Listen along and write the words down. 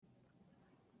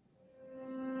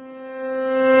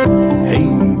Hey,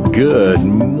 good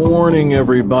morning,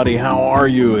 everybody. How are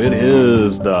you? It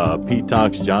is the Pete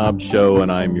Talks Job Show,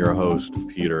 and I'm your host,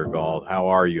 Peter Galt. How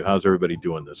are you? How's everybody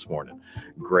doing this morning?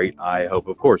 Great, I hope.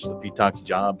 Of course, the Pete Talks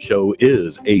Job Show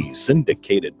is a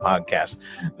syndicated podcast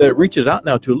that reaches out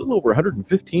now to a little over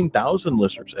 115,000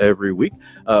 listeners every week.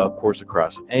 Of course,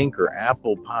 across Anchor,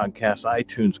 Apple Podcasts,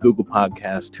 iTunes, Google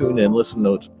Podcasts, TuneIn, Listen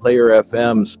Notes, Player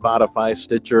FM, Spotify,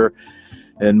 Stitcher,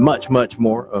 and much, much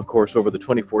more, of course, over the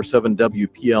 24/7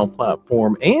 WPL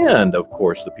platform. And, of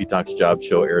course, the Pete Talks Job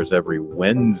Show airs every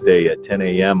Wednesday at 10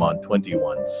 a.m. on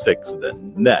 216 The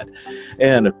Net.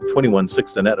 And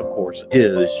 216 The Net, of course,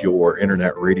 is your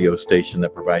internet radio station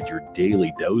that provides your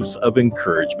daily dose of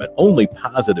encouragement. Only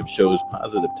positive shows,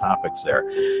 positive topics there.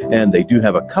 And they do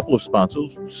have a couple of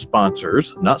sponsors,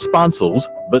 not sponsors,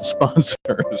 but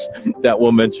sponsors that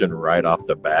we'll mention right off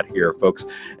the bat here, folks.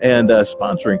 And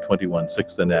sponsoring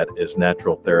 216 The Net is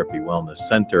Natural Therapy Wellness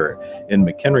Center in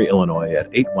McHenry, Illinois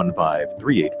at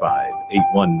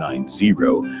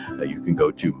 815-385-8190. You can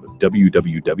go to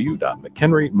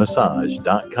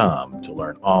www.mchenrymassage.com to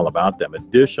learn all about them.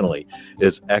 Additionally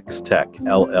is X-Tech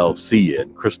LLC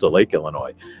in Crystal Lake,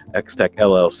 Illinois. X-Tech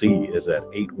LLC is at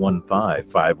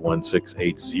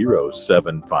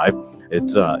 815-516-8075.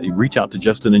 It's you reach out to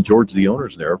Justin and George, the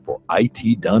owners there, for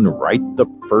IT done right the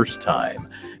first time.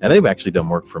 And they've actually done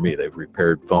work for me. They've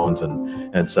repaired phones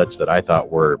and such that I thought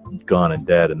were gone and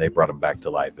dead, and they brought them back to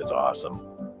life. It's awesome.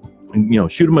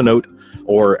 And, shoot them a note,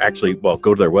 or actually, go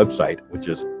to their website, which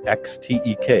is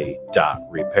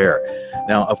xtek.repair.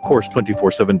 Now, of course,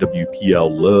 24/7 WPL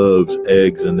loves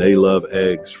eggs, and they love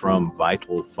eggs from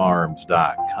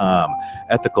vitalfarms.com.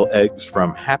 Ethical eggs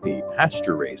from happy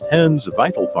pasture-raised hens,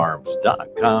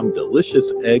 vitalfarms.com.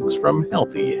 Delicious eggs from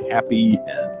healthy, happy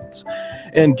hens.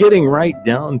 And getting right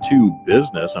down to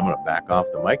business, I'm going to back off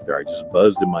the mic there. I just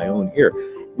buzzed in my own ear.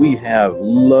 We have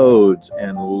loads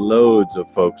and loads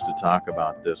of folks to talk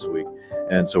about this week.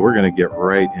 And so we're going to get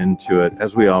right into it,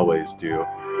 as we always do.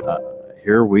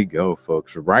 Here we go,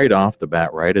 folks. Right off the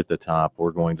bat, right at the top,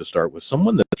 we're going to start with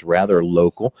someone that's rather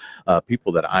local,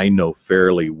 people that I know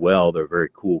fairly well. They're very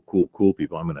cool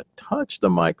people. I'm going to touch the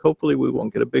mic. Hopefully we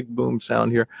won't get a big boom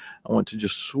sound here. I want to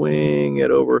just swing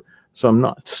it over so I'm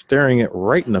not staring it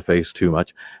right in the face too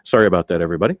much. Sorry about that,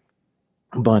 everybody.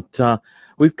 But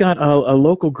we've got a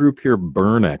local group here,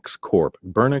 Bernex Corp.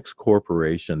 Bernex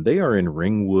Corporation. They are in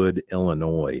Ringwood,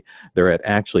 Illinois. They're at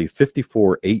actually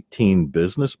 5418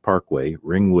 Business Parkway,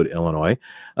 Ringwood, Illinois.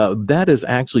 That is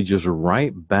actually just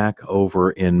right back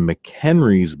over in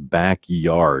McHenry's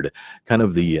backyard, kind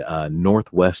of the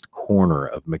northwest corner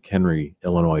of McHenry,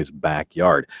 Illinois'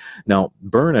 backyard. Now,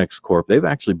 Bernex Corp, they've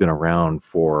actually been around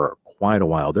for quite a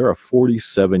while. They're a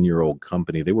 47-year-old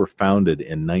company. They were founded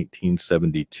in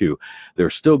 1972. They're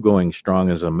still going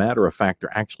strong. As a matter of fact,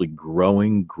 they're actually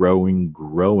growing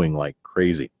like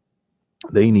crazy.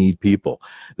 They need people.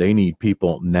 They need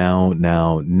people now,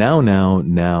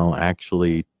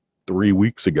 actually 3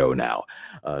 weeks ago now.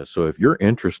 So if you're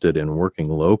interested in working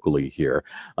locally here,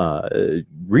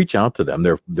 reach out to them.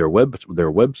 Their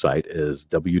website is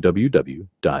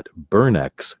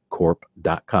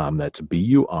www.burnexcorp.com. That's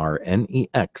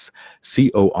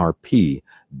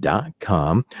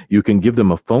BURNEXCORP.com. You can give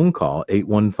them a phone call,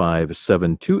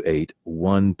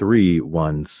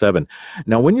 815-728-1317.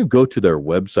 Now, when you go to their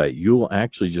website, you'll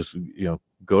actually just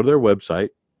go to their website,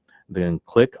 then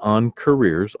click on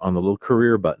careers on the little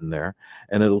career button there,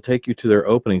 and it'll take you to their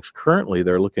openings. Currently,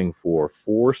 they're looking for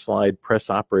 4-slide press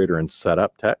operator and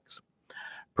setup techs,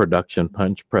 production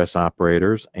punch press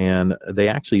operators, and they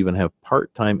actually even have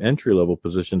part-time entry-level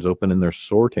positions open in their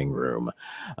sorting room.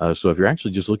 So if you're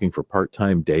actually just looking for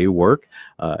part-time day work,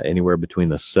 anywhere between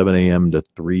the 7 a.m. to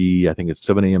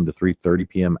 3:30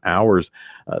 p.m. hours,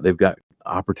 they've got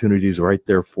opportunities right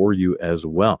there for you as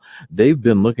well. They've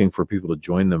been looking for people to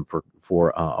join them for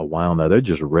a while now. They're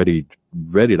just ready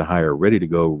to hire, ready to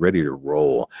go, ready to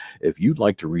roll. If you'd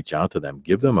like to reach out to them,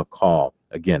 give them a call.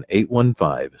 Again,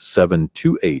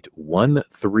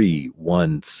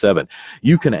 815-728-1317.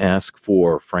 You can ask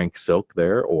for Frank Silk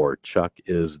there, or Chuck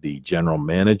is the general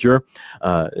manager.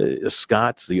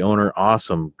 Scott's the owner,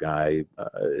 awesome guy.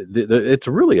 It's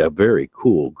really a very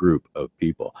cool group of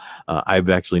people. I've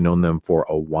actually known them for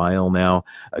a while now.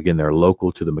 Again, they're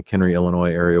local to the McHenry,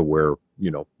 Illinois area where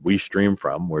we stream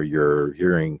from, where you're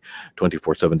hearing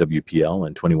 24/7 WPL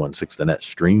and 216 The Net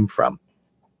stream from.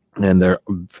 And they're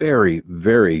very,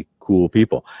 very cool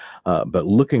people. But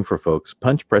looking for folks,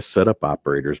 punch press setup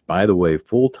operators, by the way,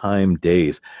 full-time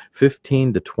days,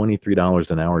 $15 to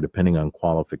 $23 an hour, depending on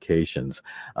qualifications.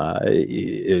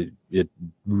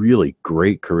 really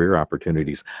great career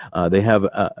opportunities. They have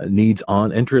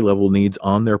entry level needs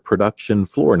on their production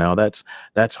floor. Now that's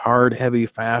hard, heavy,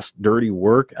 fast, dirty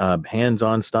work, hands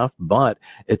on stuff, but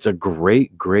it's a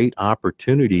great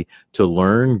opportunity to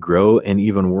learn, grow, and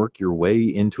even work your way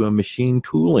into a machine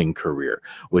tooling career.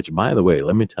 Which, by the way,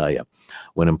 let me tell you,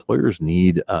 when employers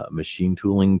need machine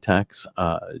tooling techs,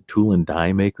 tool and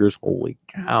die makers, holy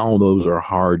cow, those are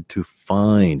hard to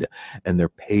find, and they're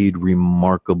paid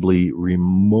remarkably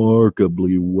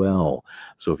well.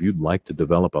 So if you'd like to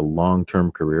develop a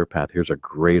long-term career path, here's a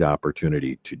great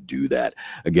opportunity to do that.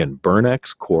 Again,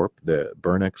 Bernex Corp, the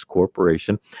Bernex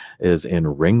Corporation, is in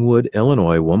Ringwood,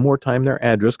 Illinois. One more time, their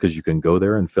address, because you can go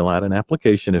there and fill out an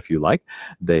application if you like.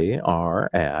 They are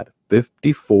at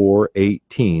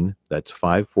 5418, that's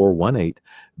 5418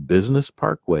 Business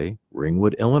Parkway,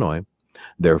 Ringwood, Illinois.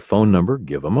 Their phone number,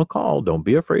 give them a call. Don't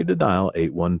be afraid to dial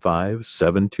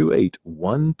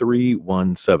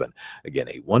 815-728-1317. Again,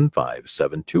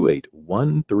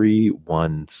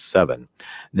 815-728-1317.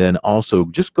 Then also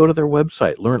just go to their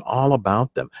website, learn all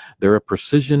about them. They're a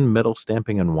precision metal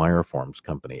stamping and wire forms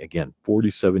company. Again,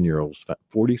 47 years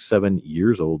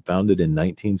old, founded in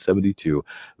 1972.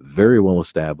 Very well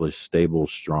established, stable,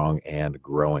 strong, and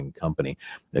growing company.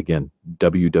 Again,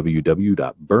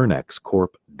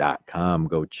 www.bernexcorp.com.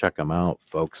 Go check them out,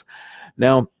 folks.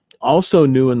 Now, also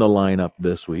new in the lineup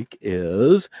this week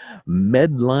is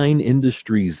Medline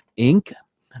Industries, Inc.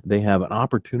 They have an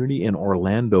opportunity in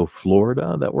Orlando,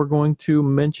 Florida that we're going to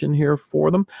mention here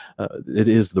for them. It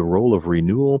is the role of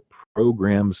renewal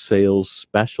program sales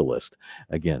specialist.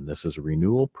 Again, this is a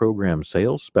renewal program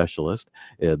sales specialist.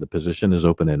 The position is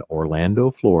open in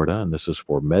Orlando, Florida, and this is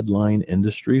for Medline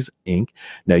Industries, Inc.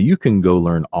 Now, you can go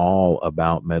learn all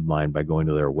about Medline by going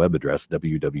to their web address,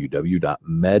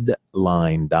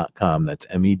 www.medline.com. That's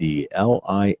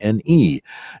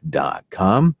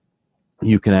MEDLINE.com.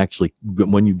 You can actually,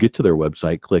 when you get to their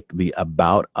website, click the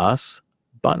About Us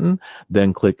button,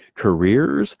 then click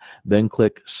Careers, then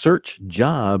click Search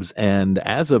Jobs. And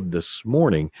as of this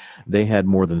morning, they had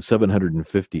more than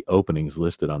 750 openings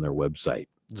listed on their website.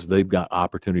 So they've got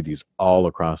opportunities all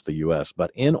across the U.S.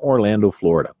 But in Orlando,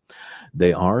 Florida,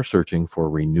 they are searching for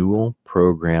renewal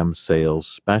program sales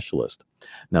specialist.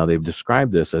 Now, they've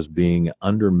described this as being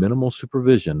under minimal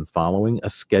supervision following a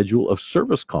schedule of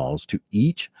service calls to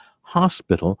each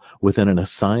hospital within an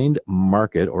assigned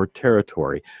market or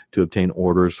territory to obtain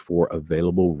orders for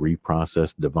available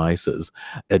reprocessed devices.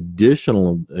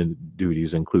 Additional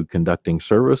duties include conducting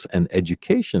service and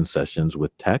education sessions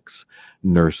with techs,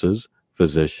 nurses,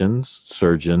 physicians,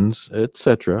 surgeons,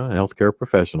 etc., healthcare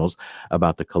professionals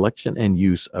about the collection and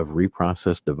use of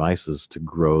reprocessed devices to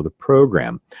grow the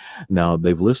program. Now,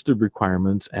 they've listed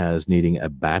requirements as needing a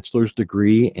bachelor's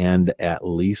degree and at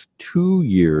least 2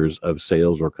 years of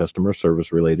sales or customer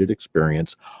service related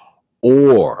experience,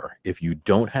 or if you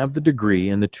don't have the degree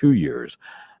and the 2 years,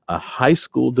 a high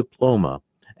school diploma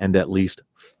and at least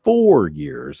 4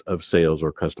 years of sales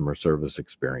or customer service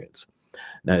experience.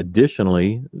 Now,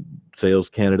 additionally, sales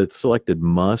candidates selected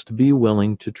must be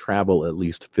willing to travel at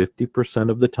least 50%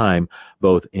 of the time,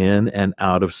 both in and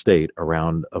out of state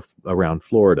around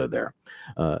Florida there.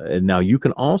 And now you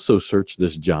can also search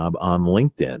this job on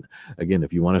LinkedIn. Again,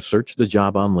 if you want to search the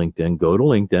job on LinkedIn, go to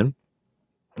LinkedIn.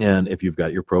 And if you've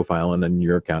got your profile and then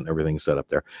your account and everything set up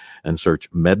there, and search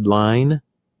Medline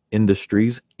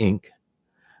Industries, Inc.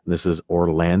 This is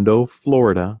Orlando,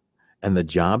 Florida. And the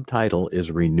job title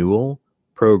is Renewal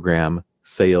Program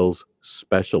Sales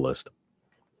Specialist.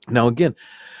 Now, again,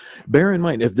 bear in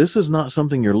mind, if this is not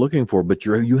something you're looking for, but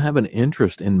you have an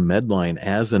interest in Medline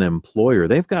as an employer,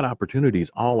 they've got opportunities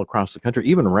all across the country,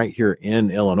 even right here in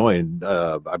Illinois, and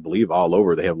I believe all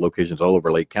over. They have locations all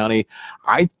over Lake County.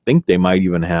 I think they might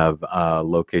even have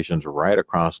locations right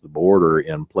across the border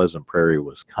in Pleasant Prairie,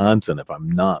 Wisconsin, if I'm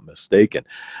not mistaken.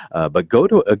 But go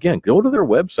to their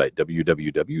website,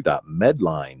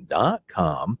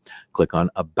 www.medline.com, click on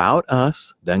About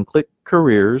Us, then click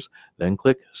Careers, then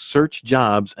click Search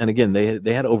Jobs. And again,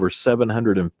 they had over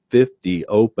 750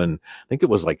 open. I think it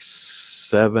was like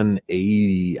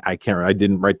 780. I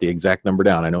didn't write the exact number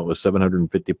down. I know it was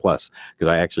 750 plus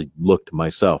because I actually looked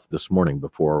myself this morning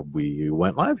before we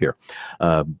went live here.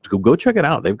 Go check it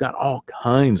out. They've got all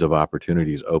kinds of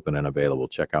opportunities open and available.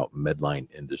 Check out Medline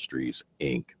Industries,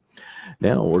 Inc.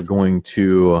 Now we're going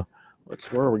to,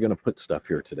 where are we going to put stuff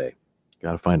here today?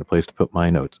 Got to find a place to put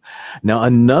my notes. Now,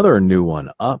 another new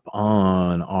one up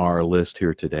on our list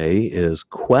here today is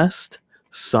Quest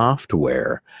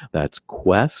Software. That's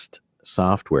Quest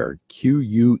Software,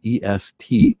 Quest.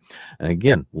 And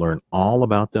again, learn all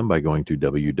about them by going to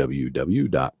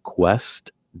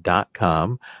www.quest,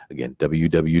 Again,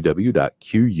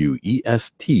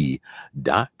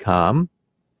 www.quest.com.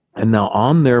 And now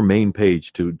on their main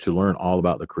page to learn all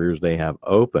about the careers they have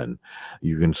open,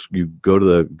 you go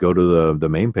to the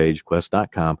main page,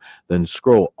 quest.com, then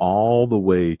scroll all the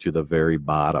way to the very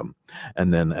bottom.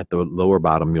 And then at the lower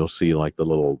bottom, you'll see like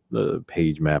the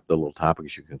page map, the little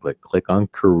topics you can click on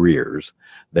careers,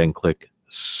 then click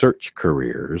search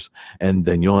careers, and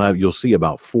then you'll see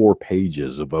about 4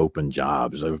 pages of open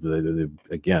jobs.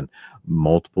 Again,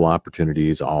 multiple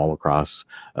opportunities all across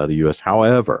the U.S.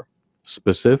 However,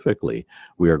 specifically,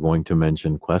 we are going to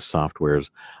mention Quest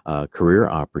Software's career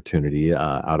opportunity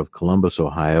out of Columbus,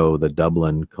 Ohio, the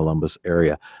Dublin, Columbus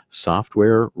area,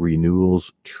 software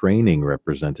renewals training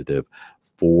representative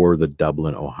for the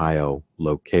Dublin, Ohio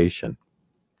location.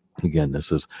 Again,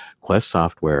 this is Quest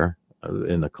Software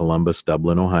in the Columbus,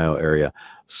 Dublin, Ohio area,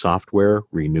 software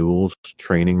renewals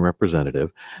training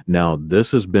representative. Now,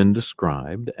 this has been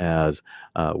described as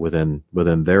within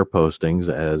their postings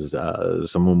as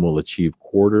someone will achieve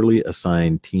quarterly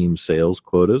assigned team sales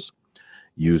quotas,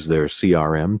 use their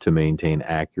CRM to maintain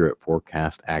accurate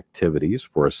forecast activities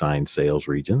for assigned sales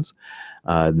regions.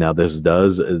 Now, this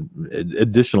does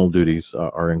additional duties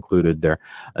are included there,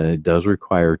 and it does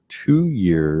require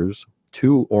 2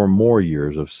 or more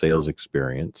years of sales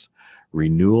experience,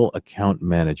 renewal account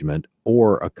management,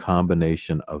 or a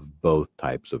combination of both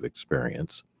types of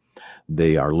experience.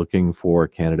 They are looking for a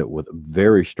candidate with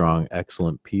very strong,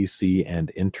 excellent PC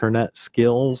and internet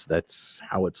skills. That's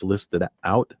how it's listed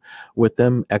out with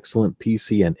them. Excellent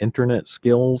PC and internet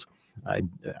skills.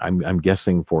 I'm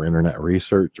guessing for internet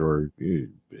research, or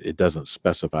it doesn't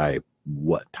specify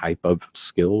what type of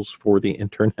skills for the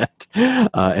internet,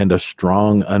 and a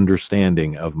strong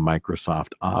understanding of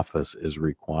Microsoft Office is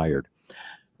required.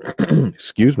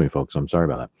 Excuse me, folks. I'm sorry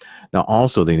about that. Now,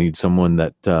 also, they need someone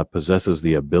that possesses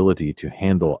the ability to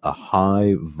handle a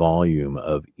high volume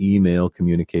of email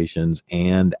communications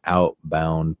and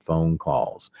outbound phone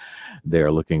calls. They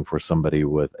are looking for somebody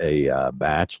with a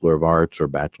Bachelor of Arts or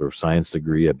Bachelor of Science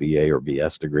degree, a BA or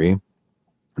BS degree.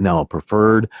 Now,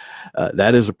 preferred,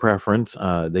 that is a preference.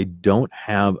 They don't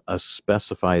have a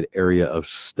specified area of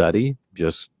study,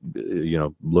 just,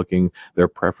 looking, their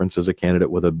preference as a candidate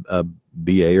with a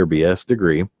BA or BS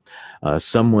degree.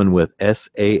 Someone with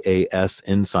SaaS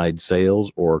inside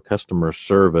sales or customer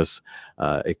service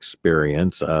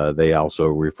experience. They also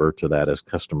refer to that as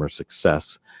customer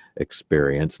success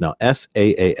experience. Now,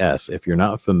 SaaS, if you're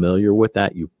not familiar with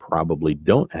that, you probably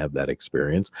don't have that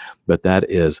experience, but that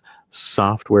is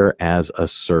software as a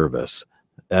service.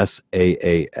 SaaS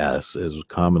is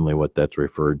commonly what that's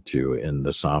referred to in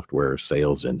the software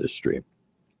sales industry.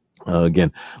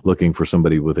 Again, looking for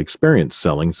somebody with experience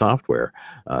selling software,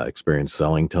 experience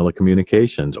selling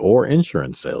telecommunications or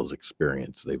insurance sales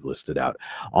experience, they've listed out.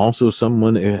 Also,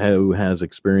 someone who has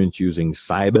experience using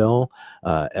Siebel,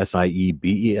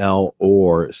 Siebel,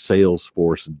 or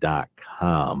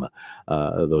Salesforce.com.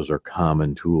 Those are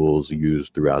common tools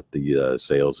used throughout the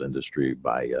sales industry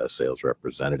by sales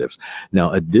representatives.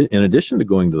 Now, in addition to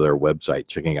going to their website,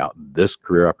 checking out this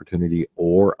career opportunity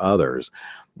or others,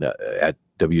 at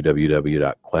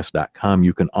www.quest.com,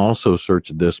 you can also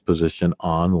search this position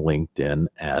on LinkedIn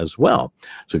as well.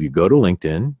 So if you go to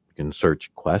LinkedIn, you can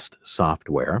search Quest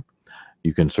Software.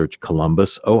 You can search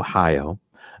Columbus, Ohio.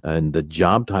 And the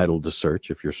job title to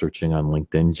search, if you're searching on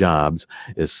LinkedIn jobs,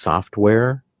 is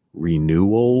Software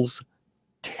Renewals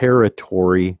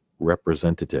Territory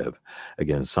Representative.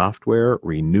 Again, Software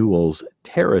Renewals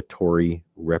Territory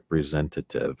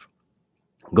Representative.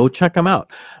 Go check them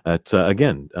out. It's,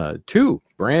 again, 2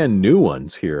 brand new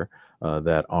ones here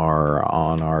that are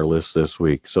on our list this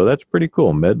week. So that's pretty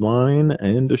cool. Medline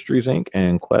Industries, Inc.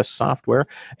 and Quest Software.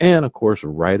 And, of course,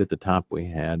 right at the top we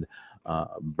had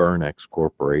Bernex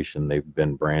Corporation. They've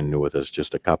been brand new with us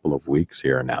just a couple of weeks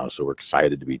here now, so we're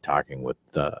excited to be talking about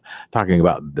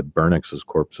the Bernex's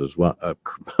Corps as well.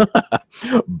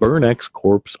 Bernex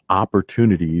Corp's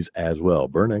opportunities as well.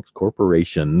 Bernex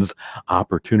Corporation's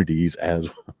opportunities as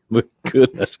well.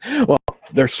 Goodness. Well,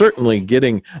 they're certainly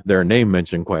getting their name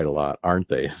mentioned quite a lot, aren't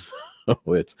they?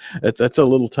 It's a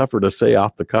little tougher to say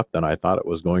off the cuff than I thought it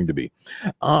was going to be.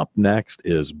 Up next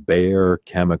is Bayer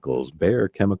Chemicals. Bayer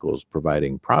Chemicals,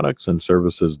 providing products and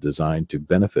services designed to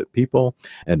benefit people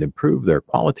and improve their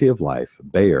quality of life.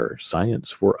 Bayer,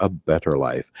 science for a better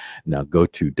life. Now go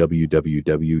to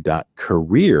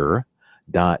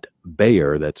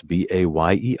www.career.bayer, that's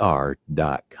Bayer.com.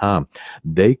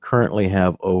 They currently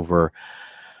have over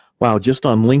Wow, just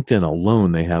on LinkedIn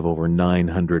alone, they have over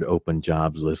 900 open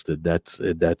jobs listed. That's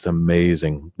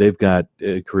amazing. They've got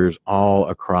careers all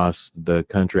across the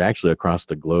country, actually across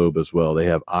the globe as well. They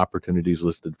have opportunities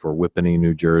listed for Whippany,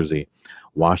 New Jersey,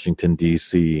 Washington,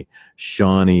 D.C.,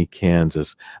 Shawnee,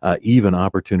 Kansas, even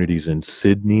opportunities in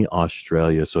Sydney,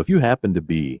 Australia. So if you happen to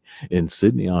be in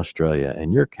Sydney, Australia,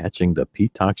 and you're catching the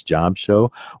Pete Talks Job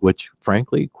Show, which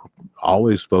frankly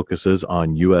always focuses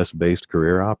on U.S. based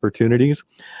career opportunities,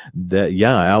 that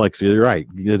yeah, Alex, you're right.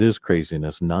 It is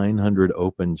craziness. 900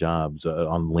 open jobs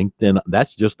on LinkedIn.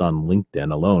 That's just on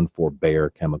LinkedIn alone for Bayer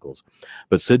Chemicals.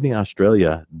 But Sydney,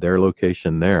 Australia, their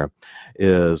location there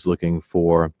is looking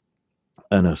for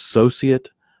an associate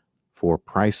for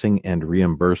pricing and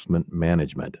reimbursement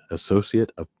management, associate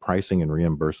of pricing and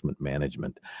reimbursement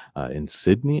management in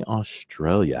Sydney,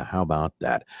 Australia. How about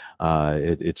that?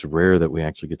 It's rare that we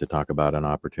actually get to talk about an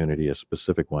opportunity, a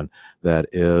specific one that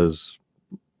is.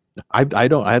 I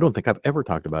don't think I've ever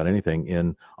talked about anything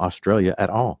in Australia at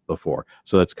all before.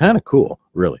 So that's kind of cool,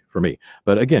 really, for me.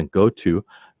 But again, go to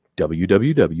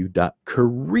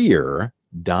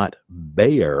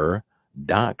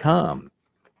www.career.bayer.com.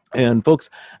 And folks,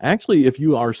 actually, if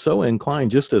you are so inclined,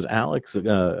 just as Alex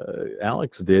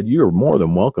did, you are more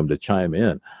than welcome to chime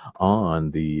in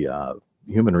on the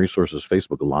Human Resources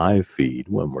Facebook live feed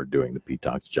when we're doing the Pete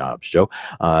Talks Jobs Show.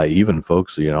 Even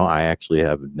folks, I actually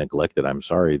have neglected, I'm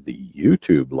sorry, the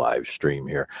YouTube live stream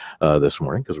here this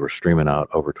morning because we're streaming out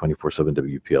over 24/7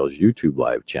 WPL's YouTube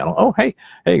live channel. Oh, hey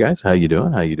guys, how you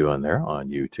doing? How you doing there on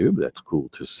YouTube? That's cool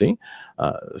to see.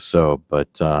 But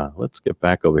let's get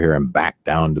back over here and back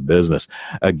down to business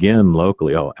again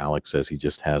locally. Oh, Alex says he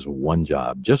just has one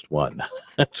job, just one.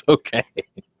 That's okay.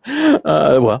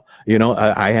 Well,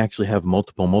 I actually have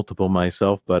multiple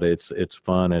myself, but it's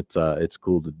fun. It's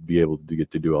cool to be able to get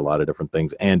to do a lot of different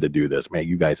things and to do this. Man,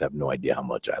 you guys have no idea how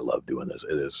much I love doing this.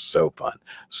 It is so fun,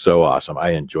 so awesome.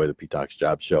 I enjoy the Pete Talks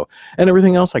Job Show and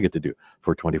everything else I get to do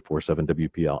for 24/7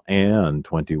 WPL and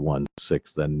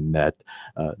 21/6 The Net,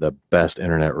 the best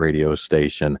internet radio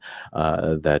station.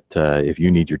 That if you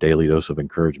need your daily dose of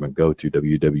encouragement, go to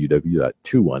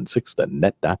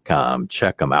www.216thenet.com.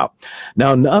 Check them out.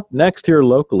 Now, up next here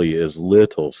locally is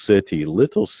Little City,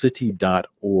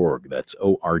 littlecity.org. That's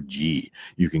O-R-G.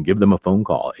 You can give them a phone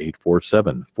call,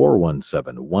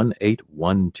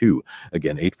 847-417-1812.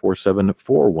 Again,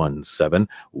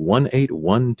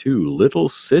 847-417-1812. Little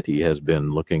City has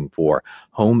been looking for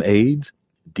home aides,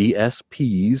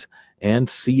 DSPs, and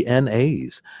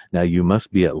CNAs. Now, you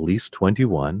must be at least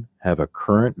 21, have a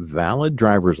current valid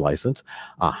driver's license,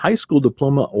 a high school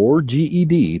diploma or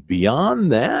GED.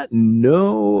 Beyond that,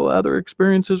 no other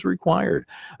experience is required.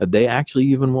 They actually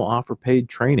even will offer paid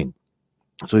training.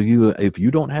 So if you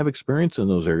don't have experience in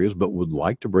those areas but would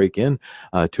like to break in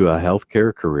to a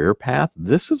healthcare career path,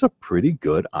 this is a pretty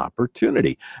good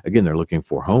opportunity. Again, they're looking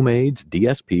for home aides,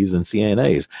 DSPs, and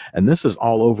CNAs, and this is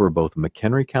all over both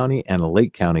McHenry County and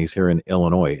Lake counties here in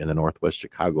Illinois in the Northwest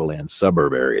Chicagoland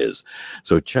suburb areas.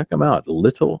 So check them out,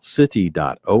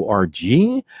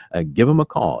 littlecity.org. Give them a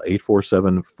call,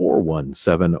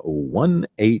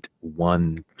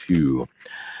 847-417-1812.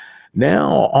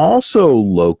 Now, also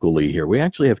locally here, we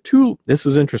actually have two, this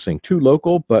is interesting, two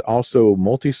local, but also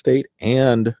multi-state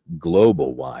and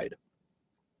global wide.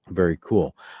 Very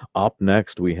cool. Up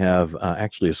next, we have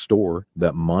actually a store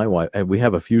that my wife, and we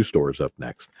have a few stores up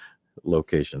next,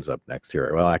 locations up next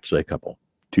here. Well, actually a couple,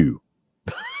 two.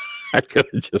 I could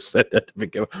have just said that to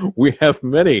begin with. We have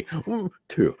many,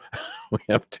 two. We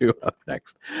have two up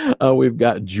next. We've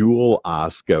got Jewel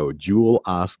Osco,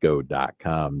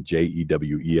 jewelosco.com,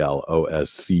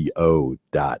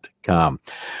 JEWELOSCO.com.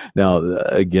 Now,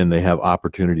 again, they have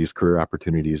opportunities, career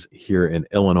opportunities here in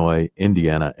Illinois,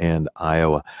 Indiana, and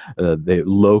Iowa.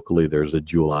 Locally, there's a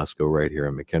Jewel Osco right here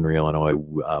in McHenry, Illinois.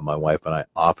 My wife and I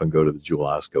often go to the Jewel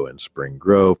Osco in Spring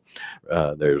Grove.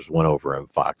 There's one over in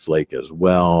Fox Lake as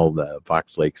well, the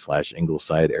Fox Lake /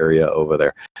 Ingleside area over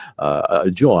there.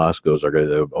 Jewel Osco's are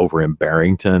good over in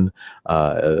Barrington.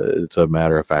 It's a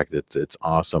matter of fact, it's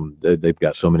awesome. They've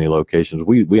got so many locations.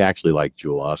 We actually like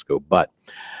Jewel Osco, but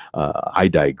I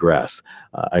digress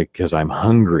because I'm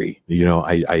hungry.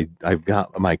 I've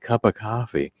got my cup of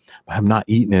coffee. I'm not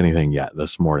eating anything yet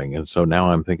this morning, and so now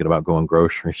I'm thinking about going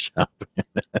grocery shopping,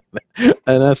 and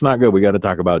that's not good. We got to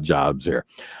talk about jobs here.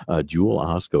 Jewel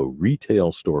Osco,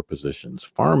 retail store positions,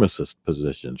 pharmacist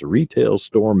positions, retail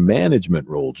store management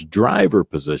roles, driver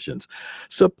positions,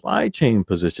 supply chain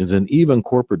positions, and even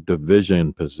corporate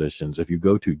division positions. If you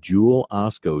go to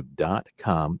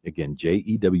jewelosco.com, again,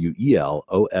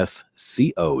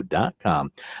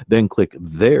 JEWELOSCO.com, then click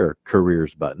their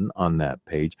careers button on that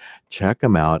page. Check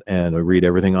them out. out and read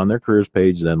everything on their careers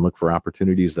page, then look for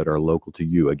opportunities that are local to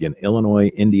you. Again, Illinois,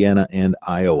 Indiana, and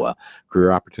Iowa.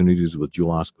 Career opportunities with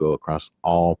Jewel Osco across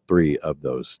all three of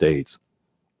those states.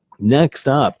 Next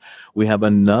up, we have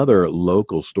another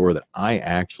local store that I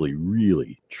actually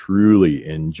really, truly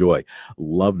enjoy.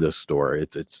 Love this store.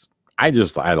 I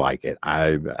like it.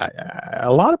 A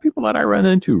lot of people that I run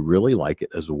into really like it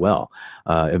as well.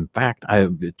 In fact,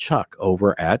 Chuck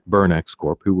over at Burnex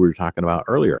Corp, who we were talking about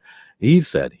earlier, he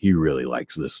said he really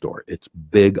likes this store. It's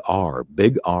Big R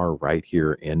right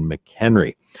here in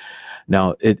McHenry.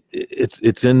 Now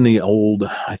it's in the old,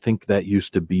 I think that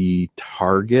used to be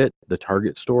Target, the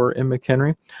Target store in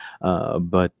McHenry,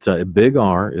 but Big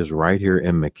R is right here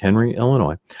in McHenry,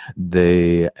 Illinois.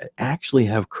 They actually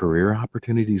have career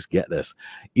opportunities. Get this,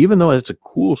 even though it's a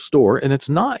cool store and it's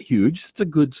not huge, it's a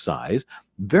good size,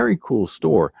 very cool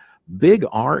store. Big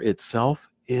R itself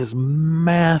is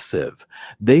massive.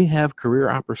 They have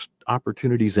career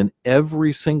opportunities in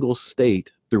every single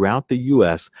state throughout the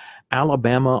U.S.,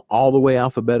 Alabama, all the way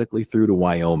alphabetically through to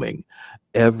Wyoming,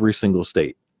 every single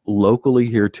state. Locally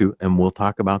here too, and we'll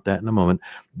talk about that in a moment.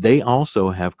 They also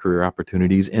have career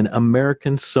opportunities in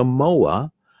American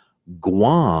Samoa,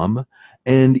 Guam,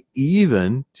 and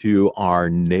even to our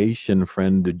nation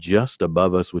friend just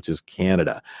above us, which is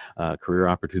Canada. Career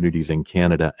opportunities in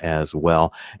Canada as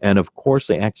well. And of course,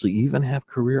 they actually even have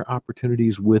career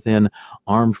opportunities within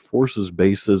armed forces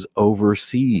bases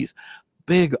overseas.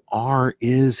 Big R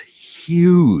is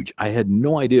huge. I had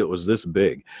no idea it was this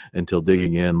big until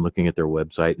digging in, looking at their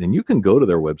website. And you can go to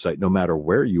their website no matter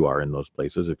where you are in those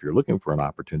places. If you're looking for an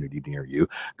opportunity near you,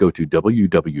 go to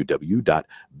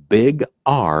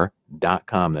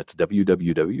www.bigr.com. That's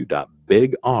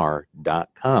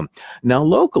www.bigr.com. Now,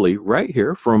 locally, right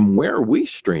here from where we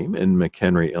stream in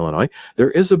McHenry, Illinois,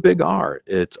 there is a Big R.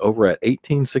 It's over at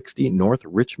 1860 North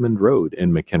Richmond Road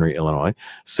in McHenry, Illinois,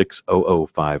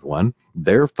 60051.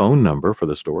 Their phone number for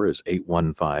the store is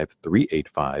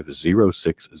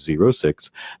 815-385-0606.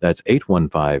 That's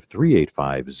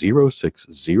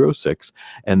 815-385-0606.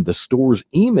 And the store's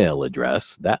email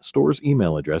address,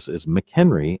 is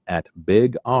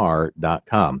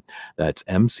McHenry@bigr.com. That's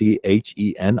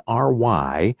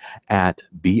MCHENRY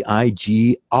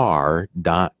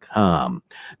 @BIGR.com.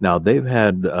 Now, they've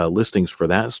had listings for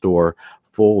that store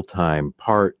full-time,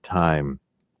 part-time,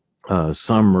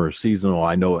 summer, seasonal.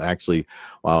 I know actually,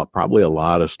 probably a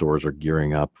lot of stores are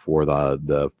gearing up for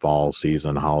the fall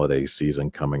season, holiday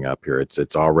season coming up here.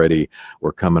 It's already,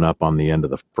 we're coming up on the end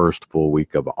of the first full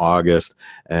week of August,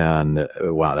 and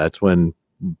wow, that's when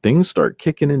things start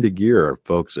kicking into gear,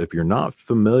 folks. If you're not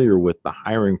familiar with the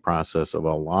hiring process of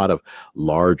a lot of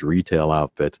large retail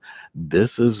outfits,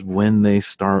 this is when they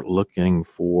start looking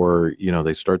for,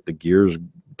 they start the gears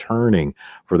turning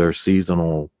for their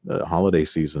seasonal holiday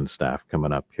season staff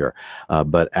coming up here.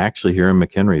 But actually here in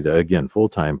McHenry, again,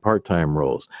 full-time, part-time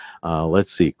roles.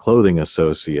 Let's see, clothing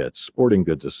associates, sporting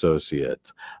goods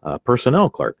associates, personnel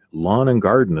clerk, lawn and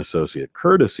garden associate,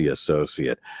 courtesy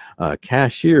associate,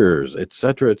 cashiers,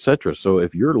 etc., etc. So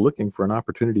if you're looking for an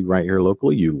opportunity right here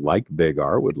locally, you like Big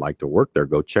R, would like to work there,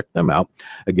 go check them out.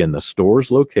 Again, the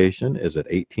store's location is at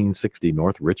 1860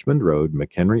 North Richmond Road,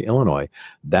 McHenry, Illinois.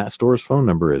 That store's phone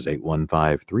number is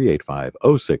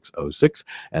 815-385-0606,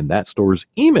 and that store's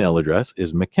email address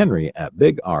is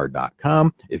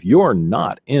mchenry@bigr.com. If you're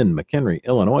not in McHenry,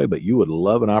 Illinois, but you would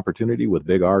love an opportunity with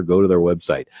Big R, go to their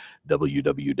website,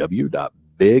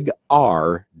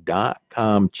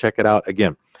 www.bigr.com. Check it out.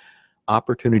 Again,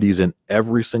 opportunities in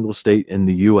every single state in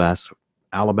the U.S.,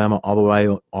 Alabama all the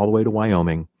way to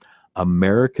Wyoming,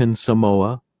 American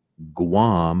Samoa,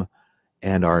 Guam,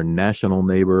 and our national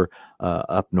neighbor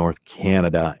up north,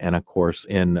 Canada, and of course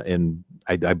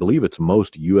I believe it's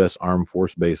most U.S. Armed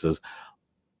Force bases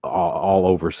all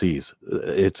overseas.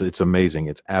 It's amazing.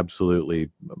 It's absolutely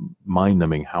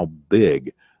mind-numbing how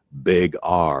big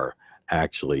R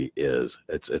actually is.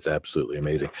 It's absolutely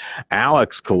amazing.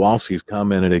 Alex Kowalski's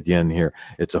commented again here.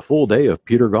 It's a full day of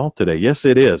Peter Golf today. Yes,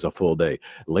 it is a full day.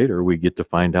 Later, we get to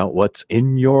find out what's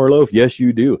in your loaf. Yes,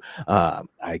 you do.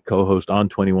 I co-host on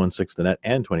 21.6 The Net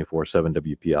and 24/7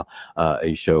 WPL,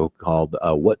 a show called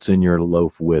What's in Your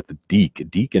Loaf with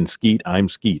Deke and Skeet. I'm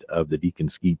Skeet of the Deke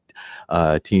and Skeet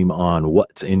team on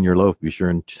What's in Your Loaf. Be sure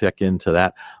and check into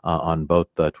that on both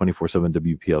 24/7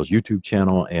 WPL's YouTube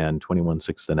channel and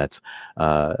 21.6 The Net's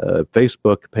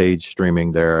Facebook page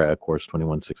streaming there. Of course,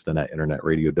 216 The Net Internet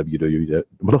Radio,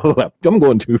 I'm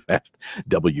going too fast.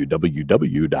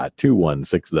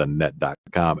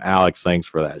 www.216thenet.com. Alex, thanks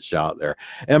for that shout there.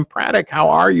 And Praddock, how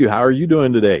are you? How are you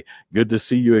doing today? Good to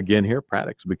see you again here.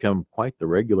 Praddock's become quite the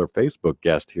regular Facebook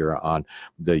guest here on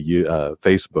the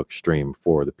Facebook stream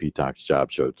for the P-Talks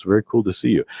Job Show. It's very cool to see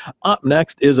you. Up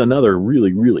next is another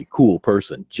really, really cool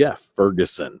person, Jeff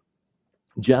Ferguson.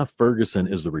 Jeff Ferguson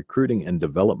is the recruiting and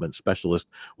development specialist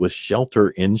with Shelter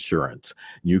Insurance.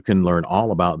 You can learn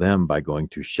all about them by going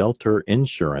to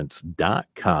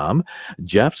shelterinsurance.com.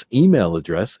 Jeff's email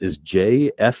address is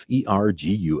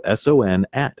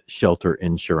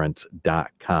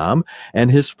jferguson@shelterinsurance.com.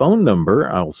 And his phone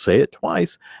number, I'll say it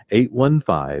twice,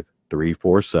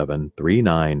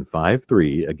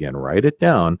 815-347-3953. Again, write it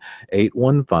down,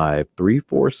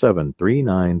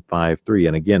 815-347-3953.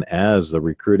 And again, as the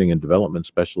recruiting and development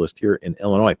specialist here in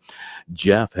Illinois,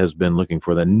 Jeff has been looking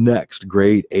for the next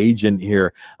great agent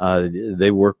here.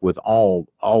 They work with all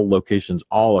locations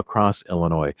all across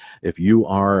Illinois. If you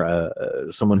are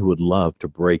someone who would love to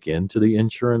break into the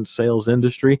insurance sales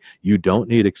industry, you don't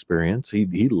need experience.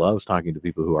 He loves talking to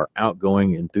people who are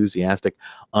outgoing, enthusiastic,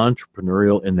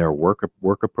 entrepreneurial in their work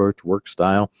approach, work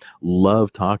style,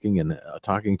 love talking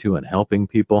to and helping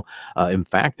people. In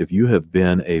fact, if you have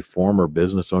been a former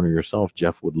business owner yourself,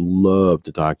 Jeff would love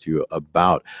to talk to you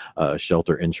about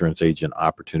shelter insurance agent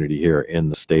opportunity here in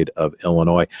the state of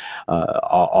Illinois.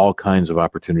 All kinds of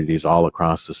opportunities all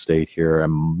across the state here,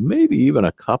 and maybe even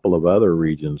a couple of other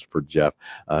regions for Jeff.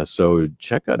 So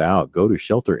check it out. Go to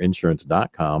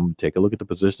shelterinsurance.com, take a look at the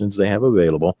positions they have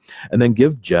available, and then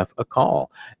give Jeff a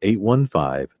call,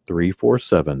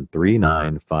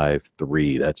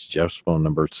 815-347-3953. That's Jeff's phone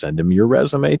number. Send him your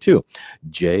resume too.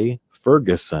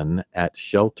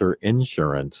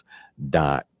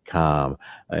 jferguson@shelterinsurance.com.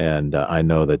 And I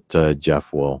know that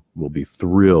Jeff will be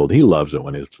thrilled. He loves it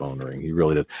when his phone rings. He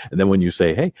really does. And then when you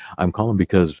say, hey, I'm calling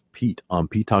because Pete on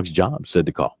P-Talks Job said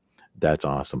to call. That's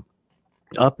awesome.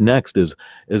 Up next is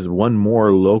one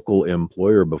more local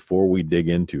employer before we dig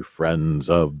into friends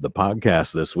of the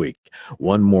podcast this week.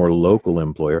 One more local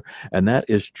employer, and that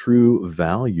is True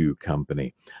Value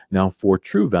Company. Now, for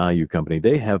True Value Company,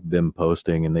 they have been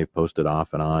posting, and they've posted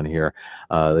off and on here.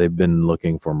 They've been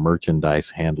looking for merchandise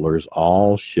handlers,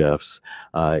 all shifts,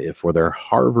 for their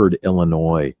Harvard,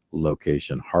 Illinois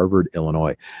location, Harvard,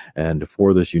 Illinois. And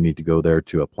for this, you need to go there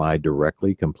to apply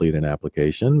directly, complete an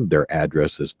application. Their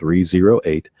address is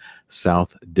 308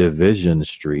 South Division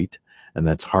Street, and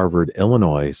that's Harvard,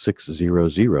 Illinois,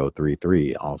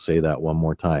 60033. I'll say that one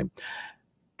more time.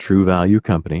 True Value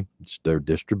Company, it's their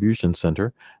distribution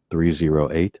center,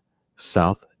 308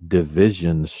 South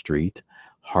Division Street,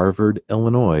 Harvard,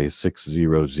 Illinois,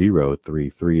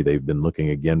 60033. They've been looking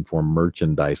again for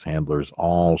merchandise handlers,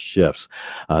 all shifts.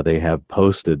 They have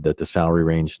posted that the salary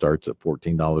range starts at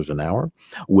 $14 an hour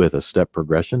with a step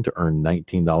progression to earn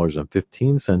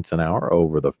 $19.15 an hour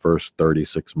over the first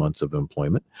 36 months of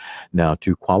employment. Now,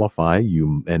 to qualify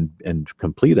you and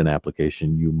complete an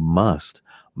application, you must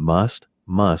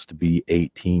be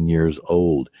 18 years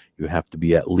old. You have to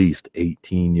be at least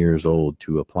 18 years old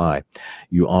to apply.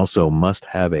 You also must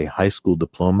have a high school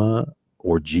diploma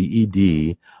or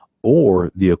GED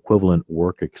or the equivalent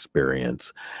work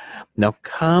experience. Now,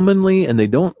 commonly, and they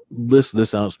don't list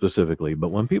this out specifically,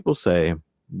 but when people say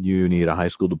you need a high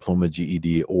school diploma,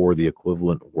 GED, or the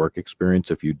equivalent work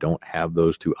experience, if you don't have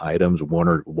those two items,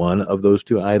 one of those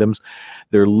two items,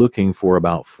 they're looking for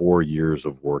about 4 years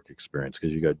of work experience,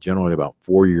 because you got generally about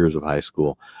 4 years of high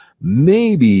school,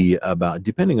 maybe about,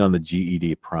 depending on the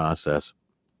GED process,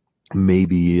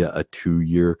 maybe a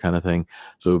 2-year kind of thing.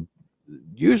 So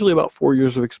usually about 4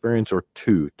 years of experience, or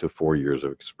 2 to 4 years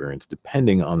of experience,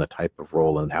 depending on the type of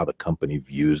role and how the company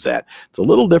views that. It's a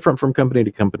little different from company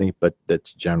to company, but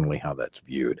that's generally how that's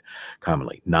viewed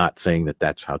commonly. Not saying that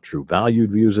that's how True Value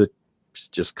views it. It's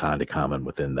just kind of common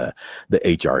within the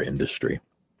HR industry.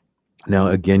 Now,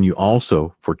 again, you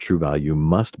also, for True Value,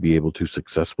 must be able to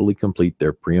successfully complete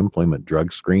their pre-employment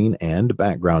drug screen and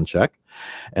background check.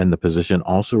 And the position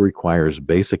also requires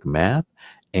basic math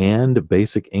and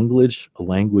basic English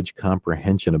language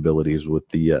comprehension abilities, with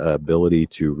the ability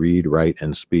to read, write,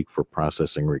 and speak for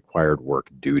processing required work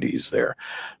duties there.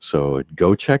 So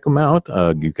go check them out.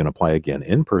 You can apply again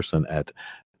in person at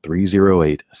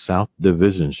 308 South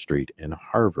Division Street in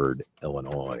Harvard,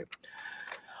 Illinois.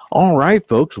 All right,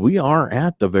 folks, we are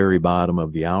at the very bottom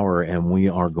of the hour and we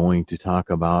are going to talk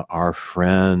about our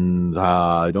friends.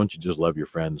 Don't you just love your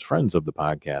friends? Friends of the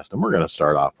podcast. And we're going to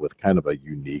start off with kind of a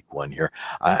unique one here.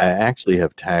 I actually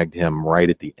have tagged him right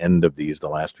at the end of these the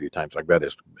last few times. I got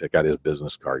his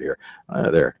business card here.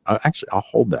 There. Actually, I'll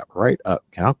hold that right up.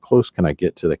 How close can I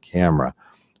get to the camera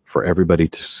for everybody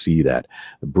to see that?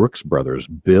 The Brooks Brothers,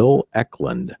 Bill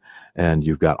Eklund. And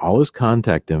you've got all his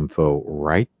contact info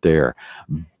right there.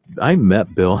 I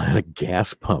met Bill at a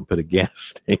gas pump at a gas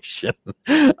station.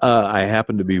 I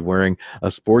happened to be wearing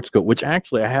a sports coat, which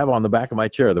actually I have on the back of my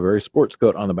chair, the very sports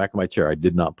coat on the back of my chair. I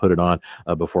did not put it on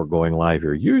before going live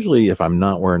here. Usually, if I'm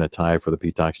not wearing a tie for the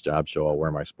P-Talks Job Show, I'll wear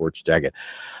my sports jacket.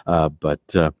 But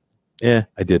I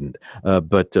didn't.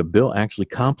 But Bill actually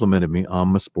complimented me on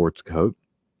my sports coat.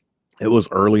 It was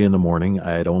early in the morning.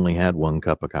 I had only had one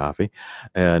cup of coffee,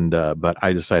 and but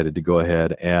I decided to go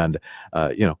ahead and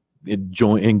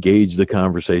engage the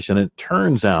conversation. It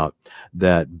turns out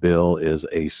that Bill is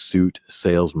a suit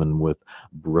salesman with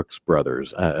Brooks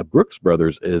Brothers. Brooks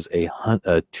Brothers is a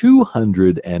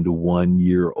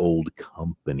 201-year-old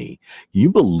company. Can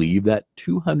you believe that?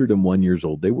 201 years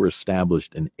old. They were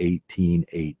established in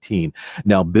 1818.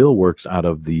 Now, Bill works out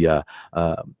of the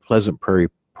Pleasant Prairie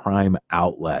Prime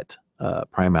Outlet.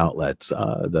 Prime Outlets,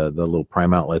 the little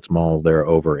Prime Outlets mall there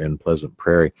over in Pleasant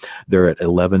Prairie. They're at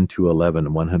 11211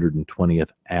 120th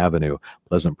Avenue,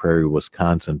 Pleasant Prairie,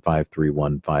 Wisconsin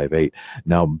 53158.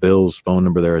 Now, Bill's phone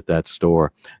number there at that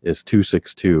store is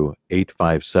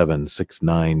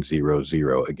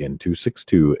 262-857-6900. Again,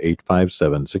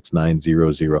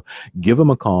 262-857-6900. Give him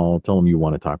a call. Tell him you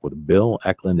want to talk with Bill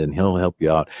Eklund, and he'll help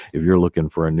you out if you're looking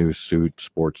for a new suit,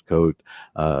 sports coat,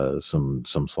 some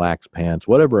slacks, pants,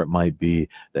 whatever it might be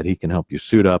that he can help you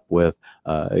suit up with,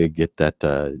 get that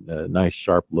nice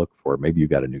sharp look for it. Maybe you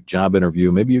got a new job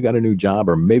interview, maybe you got a new job,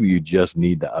 or maybe you just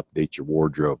need to update your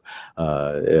wardrobe.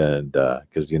 And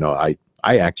because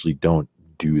I actually don't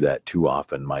do that too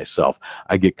often myself.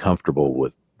 I get comfortable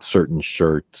with certain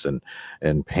shirts and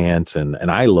pants, and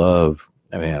I love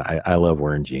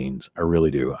wearing jeans. I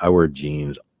really do. I wear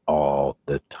jeans all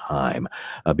the time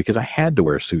because I had to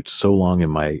wear suits so long in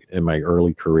my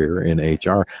early career in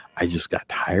HR. I just got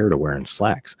tired of wearing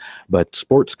slacks. But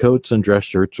sports coats and dress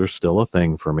shirts are still a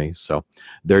thing for me. So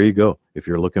there you go. If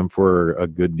you're looking for a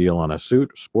good deal on a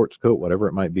suit, sports coat, whatever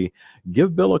it might be,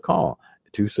 give Bill a call.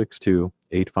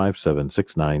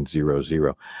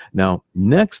 262-857-6900. Now,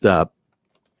 next up,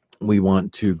 we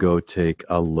want to go take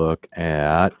a look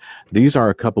at, these are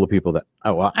a couple of people that,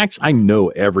 actually, I know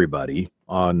everybody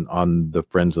on the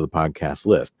Friends of the Podcast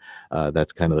list.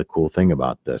 That's kind of the cool thing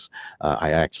about this.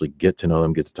 I actually get to know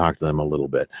them, get to talk to them a little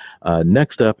bit.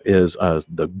 Next up is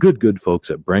the good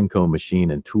folks at Brenco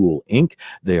Machine and Tool, Inc.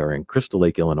 They are in Crystal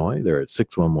Lake, Illinois. They're at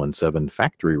 6117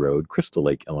 Factory Road, Crystal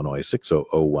Lake, Illinois,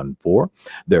 60014.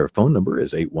 Their phone number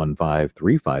is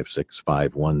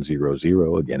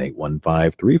 815-356-5100. Again,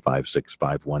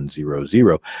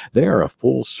 815-356-5100. They are a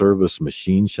full-service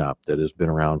machine shop that has been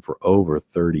around for over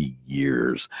 30 years,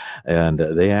 and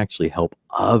they actually help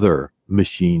other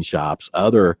machine shops,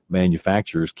 other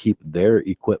manufacturers keep their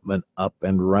equipment up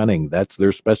and running. That's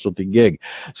their specialty gig.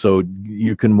 So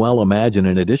you can well imagine,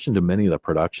 in addition to many of the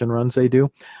production runs they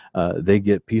do, they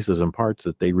get pieces and parts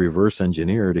that they reverse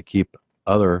engineer to keep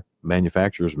other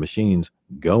manufacturers' machines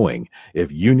going. If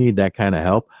you need that kind of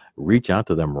help, reach out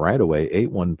to them right away,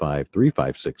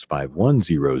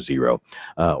 815-356-5100,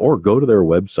 or go to their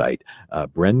website,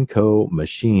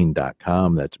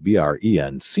 brencomachine.com. That's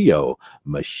BRENCO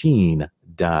machine.com,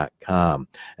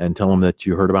 and tell them that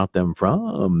you heard about them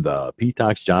from the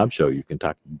P-Talks Job Show. You can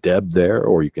talk to Deb there,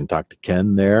 or you can talk to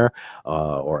Ken there,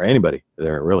 or anybody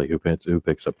there really who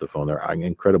picks up the phone. They're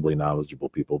incredibly knowledgeable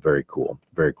people. Very cool.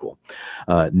 Very cool.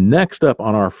 Next up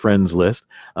on our friends list,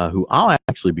 who I'll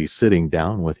actually be sitting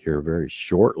down with here very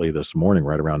shortly this morning,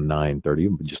 right around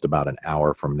 9:30, just about an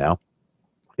hour from now,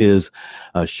 is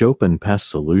Chopin Pest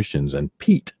Solutions. And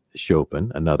Pete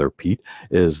Chopin, another Pete,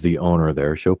 is the owner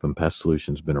there. Chopin Pest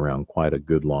Solutions been around quite a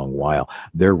good long while.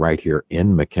 They're right here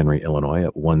in McHenry, Illinois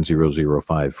at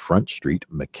 1005 Front Street,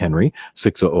 McHenry,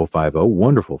 60050.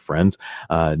 Wonderful friends.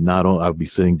 Not only I'll be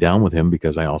sitting down with him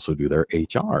because I also do their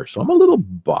HR. So I'm a little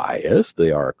biased.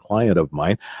 They are a client of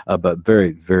mine, but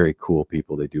very, very cool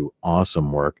people. They do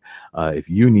awesome work. If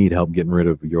you need help getting rid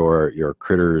of your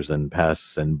critters and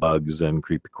pests and bugs and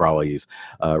creepy crawlies,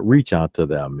 reach out to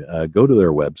them. Go to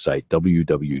their website,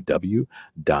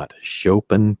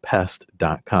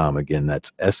 www.chopinpest.com. Again,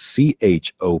 that's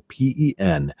SCHOPENPEST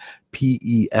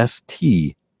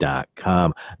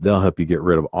tech.com. They'll help you get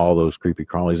rid of all those creepy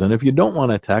crawlies. And if you don't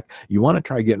want a tech, you want to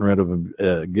try getting rid of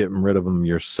them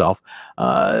yourself.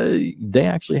 They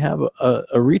actually have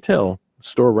a retail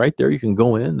store right there. You can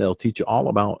go in. They'll teach you all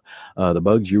about the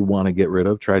bugs you want to get rid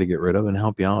of, try to get rid of, and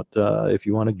help you out if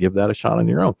you want to give that a shot on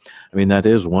your own. I mean, that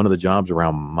is one of the jobs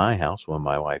around my house when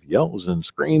my wife yells and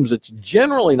screams. It's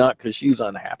generally not because she's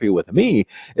unhappy with me,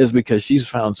 is because she's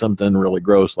found something really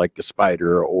gross like a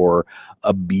spider or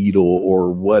a beetle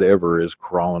or whatever is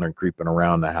crawling and creeping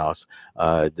around the house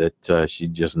that she's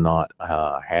just not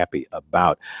happy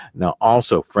about. Now,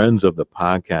 also, friends of the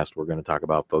podcast, we're going to talk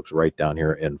about folks right down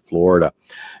here in Florida.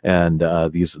 And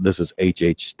this is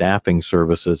HH Staffing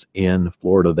Services in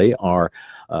Florida. They are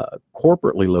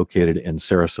corporately located in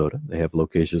Sarasota. They have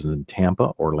locations in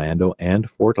Tampa, Orlando, and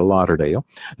Fort Lauderdale.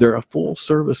 They're a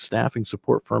full-service staffing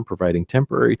support firm providing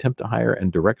temporary, temp-to-hire,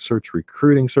 and direct search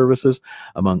recruiting services,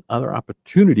 among other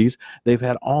opportunities. They've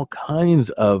had all kinds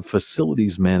of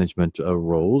facilities management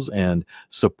roles and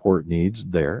support needs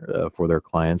there for their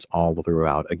clients all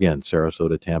throughout, again,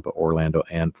 Sarasota, Tampa, Orlando,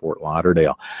 and Fort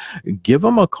Lauderdale. Give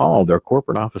them a call. Their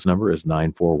corporate office number is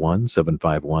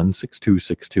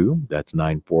 941-751-6262. That's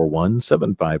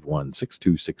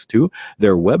 941-751-6262.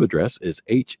 Their web address is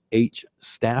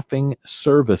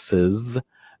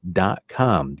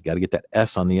hhstaffingservices.com. You got to get that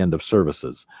S on the end of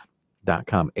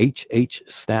services.com.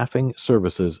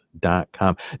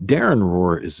 hhstaffingservices.com. Darren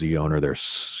Rohr is the owner. They're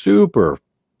super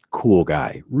cool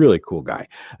guy, really cool guy.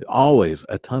 Always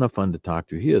a ton of fun to talk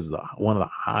to. He is one of the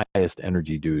highest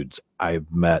energy dudes I've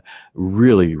met.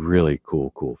 Really, really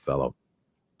cool fellow.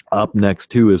 Up next,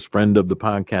 too, is friend of the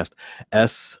podcast,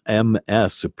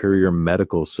 SMS, Superior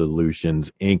Medical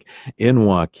Solutions, Inc., in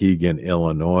Waukegan,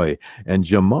 Illinois. And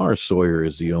Jamar Sawyer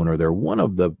is the owner. They're one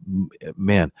of the,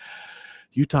 man,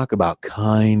 you talk about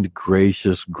kind,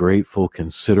 gracious, grateful,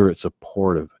 considerate,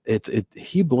 supportive.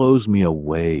 He blows me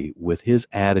away with his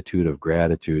attitude of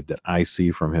gratitude that I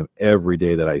see from him every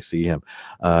day that I see him.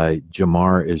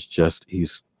 Jamar is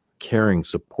he's caring,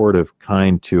 supportive,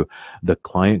 kind to the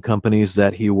client companies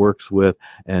that he works with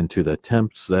and to the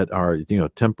temps that are,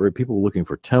 temporary people looking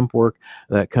for temp work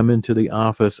that come into the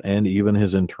office, and even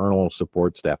his internal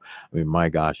support staff. I mean, my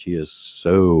gosh, he is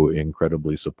so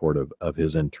incredibly supportive of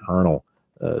his internal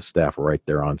staff right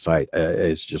there on site.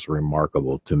 It's just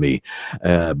remarkable to me.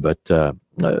 But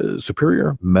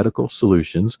Superior Medical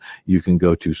Solutions, you can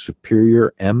go to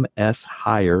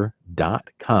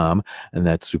superiormshire.com, and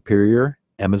that's Superior,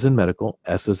 M as in medical,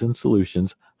 S as in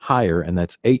solutions, hire, and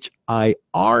that's HIRE.com.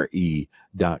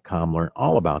 Learn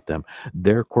all about them.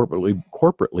 They're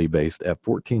corporately based at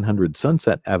 1400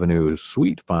 Sunset Avenue,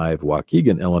 Suite 5,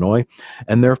 Waukegan, Illinois.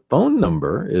 And their phone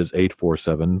number is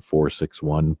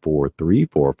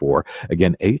 847-461-4344.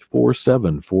 Again,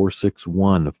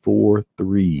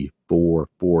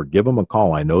 847-461-4344. Give them a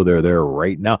call. I know they're there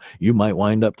right now. You might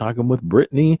wind up talking with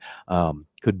Brittany.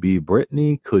 Could be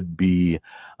Brittany, could be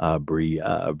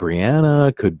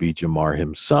Brianna, could be Jamar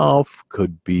himself,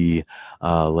 could be,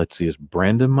 let's see,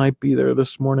 Brandon might be there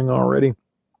this morning already.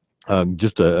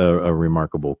 Just a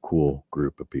remarkable, cool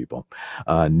group of people.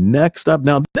 Next up,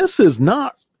 now this is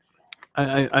not,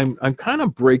 I'm kind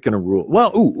of breaking a rule.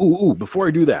 Well, before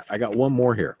I do that, I got one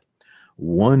more here.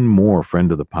 One more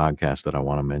friend of the podcast that I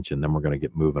want to mention, then we're going to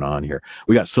get moving on here.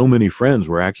 We got so many friends.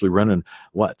 We're actually running,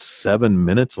 7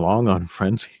 minutes long on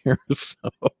friends here.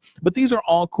 But these are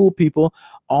all cool people,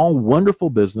 all wonderful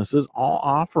businesses, all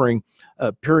offering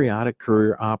periodic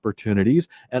career opportunities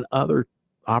and other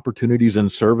opportunities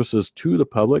and services to the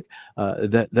public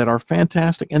that are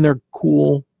fantastic, and they're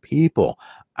cool people.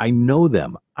 I know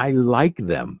them. I like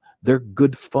them. They're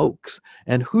good folks.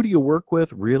 And who do you work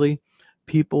with, really?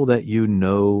 People that you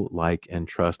know, like, and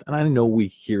trust. And I know we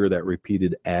hear that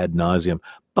repeated ad nauseum,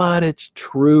 but it's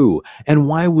true. And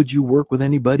why would you work with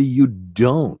anybody you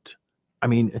don't? I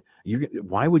mean,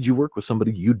 why would you work with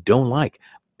somebody you don't like?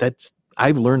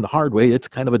 I've learned the hard way. It's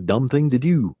kind of a dumb thing to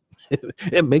do.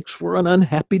 It makes for an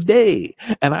unhappy day,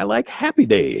 and I like happy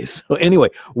days. So anyway,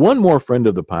 one more friend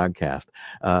of the podcast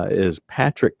is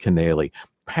Patrick Canale.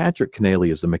 Patrick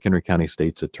Canale is the McHenry County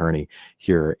State's Attorney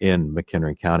here in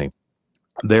McHenry County.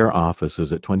 Their office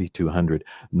is at 2200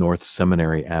 North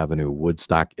Seminary Avenue,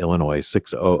 Woodstock, Illinois,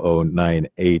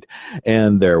 60098.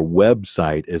 And their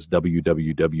website is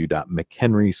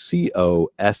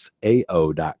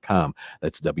www.mchenrycosao.com.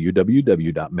 That's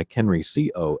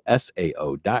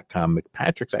www.mchenrycosao.com.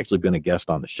 Patrick's actually been a guest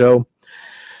on the show.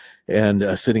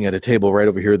 And sitting at a table right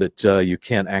over here that you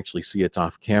can't actually see. It's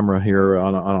off camera here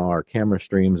on our camera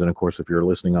streams. And, of course, if you're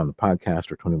listening on the podcast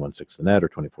or 216 The Net or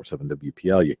 24/7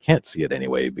 WPL, you can't see it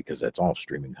anyway because that's all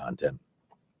streaming content.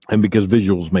 And because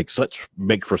visuals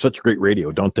make for such great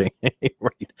radio, don't they?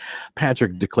 Right.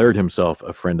 Patrick declared himself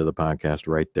a friend of the podcast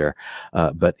right there.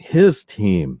 But his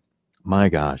team, my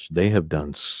gosh, they have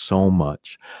done so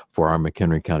much for our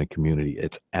McHenry County community.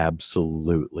 It's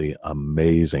absolutely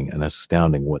amazing and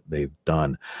astounding what they've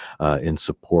done in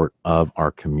support of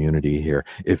our community here.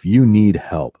 If you need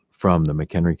help from the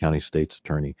McHenry County State's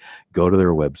Attorney, go to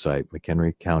their website,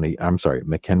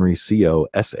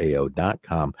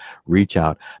 McHenryCountySAO.com. Reach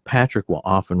out. Patrick will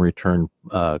often return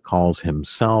calls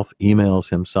himself,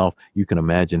 emails himself. You can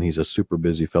imagine he's a super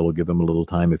busy fellow. Give him a little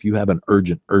time. If you have an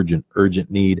urgent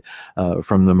need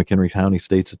from the McHenry County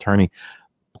State's Attorney,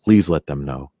 please let them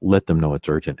know. Let them know it's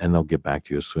urgent, and they'll get back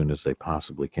to you as soon as they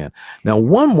possibly can. Now,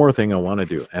 one more thing I want to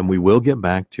do, and we will get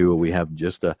back to, we have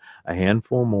just a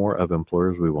handful more of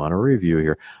employers we want to review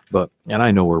here, and I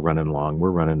know we're running long.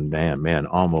 We're running, man,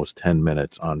 almost 10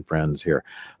 minutes on friends here,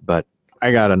 but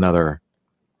I got another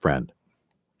friend.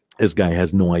 This guy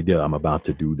has no idea I'm about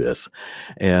to do this.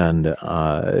 And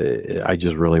I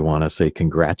just really want to say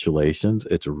congratulations.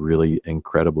 It's really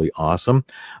incredibly awesome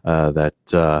that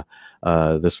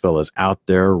this fella's out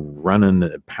there running,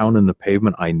 pounding the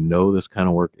pavement. I know this kind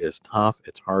of work is tough.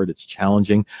 It's hard. It's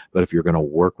challenging. But if you're going to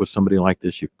work with somebody like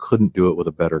this, you couldn't do it with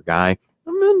a better guy.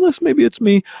 Unless maybe it's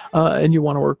me and you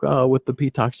want to work with the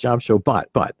Pete Talks Job Show. But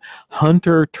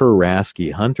Hunter Taraski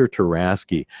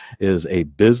is a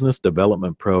business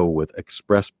development pro with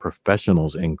Express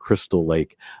Professionals in Crystal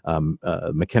Lake,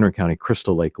 McHenry County,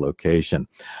 Crystal Lake location.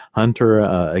 Hunter,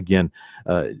 again,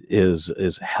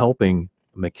 is helping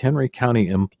McHenry County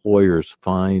employers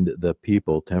find the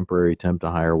people, temporary, temp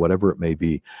to hire, whatever it may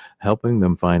be, helping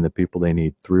them find the people they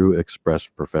need through Express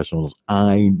Professionals.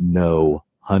 I know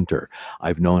Hunter.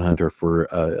 I've known Hunter for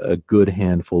a good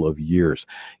handful of years.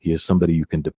 He is somebody you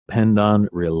can depend on,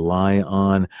 rely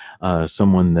on,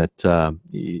 someone that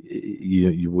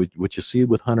what you see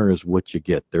with Hunter is what you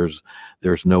get. There's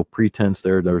no pretense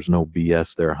there. There's no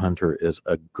BS there. Hunter is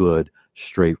a good,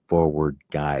 straightforward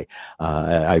guy.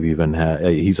 I've even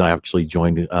he's actually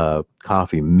joined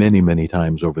coffee many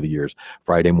times over the years.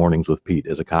 Friday Mornings with Pete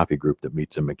is a coffee group that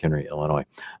meets in McHenry, Illinois.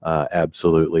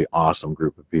 Absolutely awesome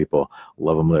group of people.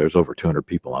 Love them. There's over 200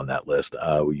 people on that list.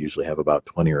 We usually have about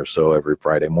 20 or so every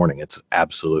Friday morning. It's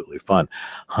absolutely fun.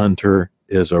 Hunter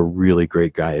is a really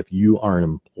great guy. If you are an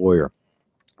employer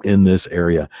in this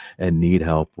area and need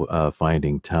help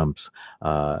finding temps,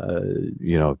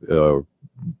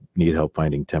 need help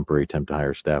finding temporary temp to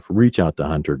hire staff, reach out to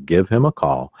Hunter. Give him a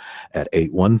call at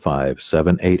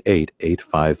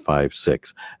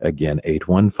 815-788-8556. Again,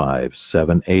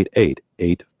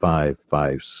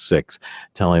 815-788-8556.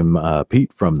 Tell him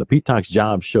Pete from the Pete Talks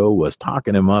Job Show was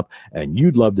talking him up, and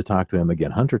you'd love to talk to him.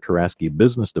 Again, Hunter Taraski,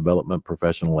 business development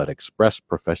professional at Express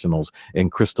Professionals in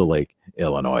Crystal Lake,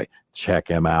 Illinois. Check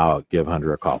him out. Give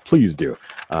Hunter a call. Please do.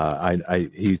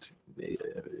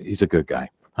 He's a good guy.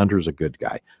 Hunter's a good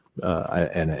guy.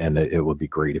 And it would be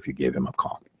great if you gave him a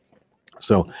call.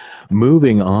 So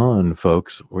moving on,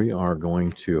 folks, we are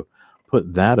going to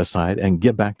put that aside and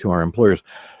get back to our employers.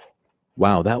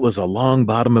 Wow, that was a long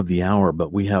bottom of the hour,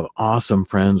 but we have awesome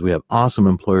friends. We have awesome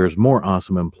employers, more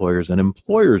awesome employers. And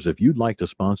employers, if you'd like to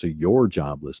sponsor your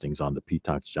job listings on the Pete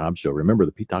Talks Job Show, remember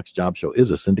the Pete Talks Job Show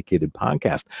is a syndicated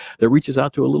podcast that reaches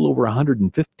out to a little over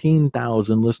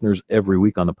 115,000 listeners every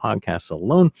week on the podcast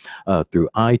alone through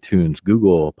iTunes,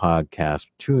 Google Podcasts,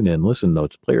 TuneIn, Listen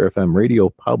Notes, Player FM, Radio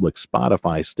Public,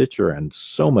 Spotify, Stitcher, and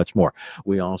so much more.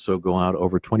 We also go out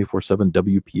over 24/7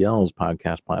 WPL's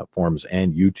podcast platforms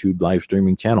and YouTube live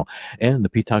streaming channel. And the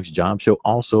Pete Talks Job Show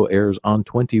also airs on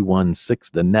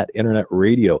 21/6, the net internet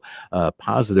radio,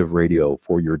 positive radio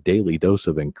for your daily dose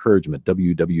of encouragement,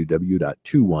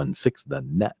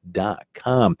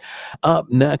 www.216thenet.com. Up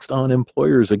next on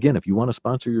employers, again, if you want to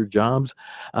sponsor your jobs,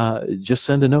 just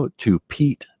send a note to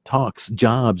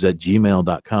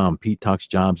PeteTalksJobs@gmail.com,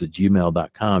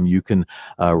 PeteTalksJobs@gmail.com. You can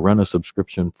run a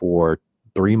subscription for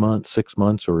 3 months, 6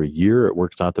 months, or a year. It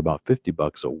works out to about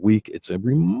 $50 a week. It's a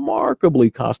remarkably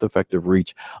cost-effective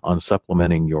reach on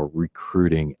supplementing your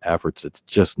recruiting efforts. It's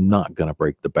just not going to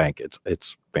break the bank.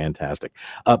 It's fantastic.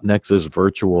 Up next is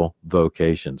Virtual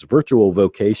Vocations,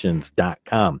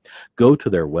 virtualvocations.com. Go to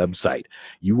their website.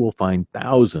 You will find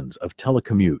thousands of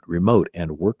telecommute, remote,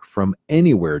 and work from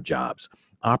anywhere jobs.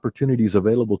 Opportunities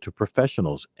available to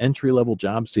professionals, entry-level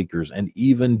job seekers, and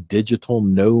even digital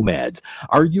nomads.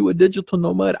 Are you a digital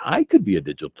nomad? I could be a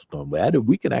digital nomad.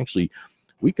 We could actually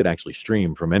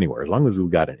stream from anywhere as long as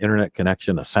we've got an internet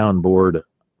connection, a soundboard, a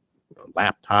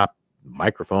laptop,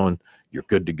 microphone. You're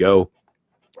good to go.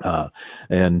 Uh,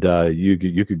 and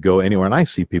you could go anywhere, and I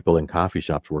see people in coffee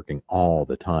shops working all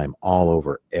the time, all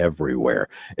over, everywhere.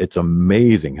 It's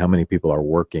amazing how many people are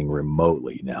working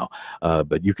remotely now.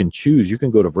 But you can choose. You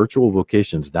can go to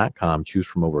virtualvocations.com, choose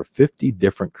from over 50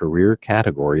 different career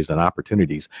categories and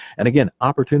opportunities. And again,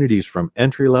 opportunities from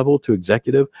entry level to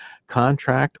executive,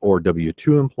 contract or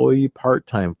W-2 employee, part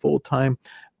time, full time.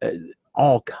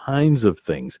 All kinds of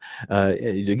things.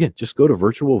 Again, just go to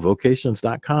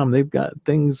virtualvocations.com. They've got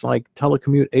things like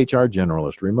telecommute HR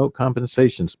generalist, remote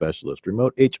compensation specialist,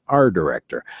 remote HR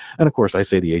director. And of course, I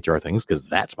say the HR things because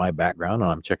that's my background.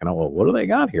 And I'm checking out, well, what do they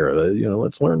got here?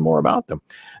 Let's learn more about them.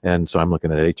 And so I'm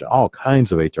looking at all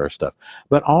kinds of HR stuff,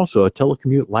 but also a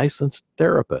telecommute licensed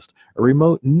therapist, a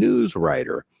remote news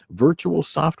writer, virtual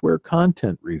software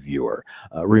content reviewer,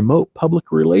 a remote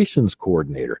public relations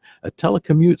coordinator, a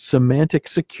telecommute semantic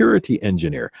security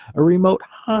engineer, a remote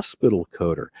hospital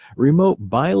coder, remote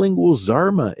bilingual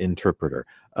Zarma interpreter,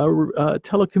 a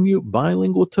telecommute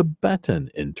bilingual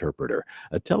Tibetan interpreter,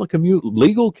 a telecommute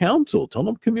legal counsel,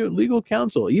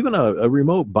 even a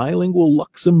remote bilingual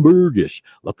Luxembourgish,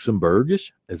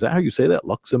 is that how you say that?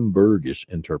 Luxembourgish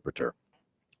interpreter.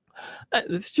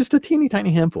 It's just a teeny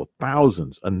tiny handful,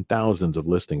 thousands and thousands of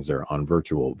listings there on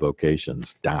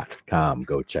virtualvocations.com.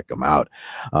 Go check them out.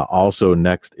 Also,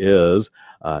 next is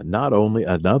not only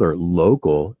another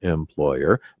local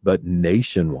employer, but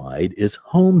nationwide is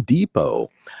Home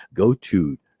Depot. Go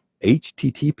to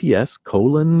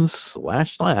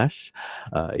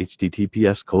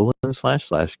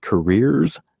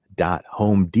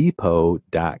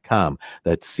https://careers.homedepot.com.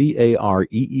 That's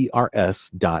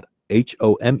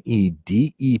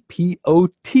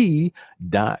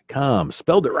CARERS.HOMEDEPOT.com.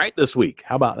 Spelled it right this week.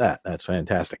 How about that? That's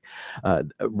fantastic.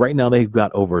 Right now, they've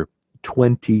got over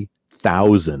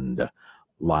 20,000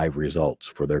 live results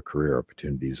for their career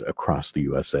opportunities across the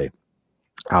USA.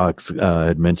 Alex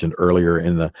had mentioned earlier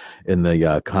in the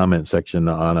comment section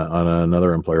on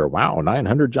another employer. Wow,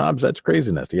 900 jobs. That's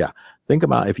craziness. Yeah, think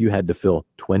about if you had to fill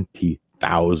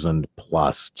 20,000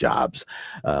 plus jobs.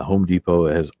 Home Depot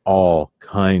has all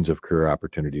kinds of career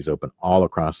opportunities open all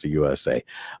across the USA.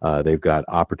 They've got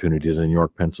opportunities in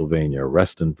York, Pennsylvania,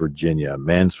 Reston, Virginia,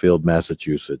 Mansfield,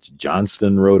 Massachusetts,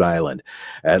 Johnston, Rhode Island,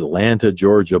 Atlanta,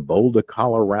 Georgia, Boulder,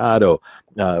 Colorado,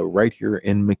 right here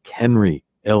in McHenry,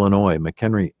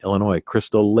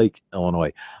 Crystal Lake,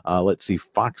 Illinois.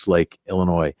 Fox Lake,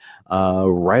 Illinois,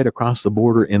 right across the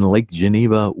border in Lake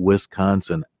Geneva,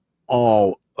 Wisconsin,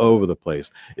 all over the place.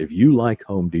 If you like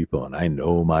Home Depot, and I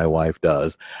know my wife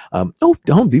does, Home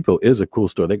Depot is a cool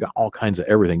store. They got all kinds of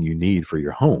everything you need for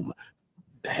your home.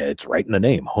 It's right in the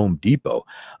name, Home Depot.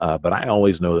 But I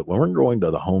always know that when we're going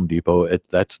to the Home Depot,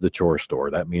 that's the chore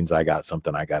store. That means I got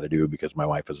something I got to do because my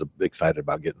wife is excited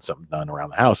about getting something done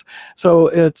around the house. So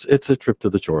it's a trip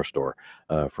to the chore store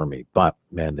for me. But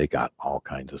man, they got all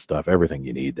kinds of stuff. Everything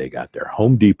you need, they got there.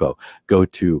 Home Depot. Go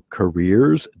to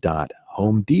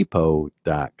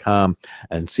careers.homedepot.com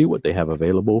and see what they have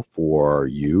available for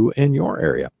you in your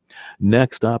area.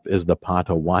 Next up is the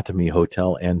Potawatomi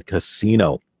Hotel and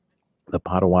Casino. The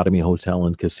Potawatomi Hotel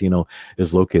and Casino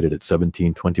is located at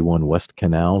 1721 West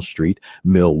Canal Street,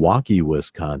 Milwaukee,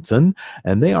 Wisconsin,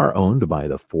 and they are owned by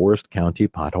the Forest County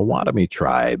Potawatomi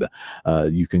Tribe.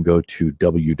 You can go to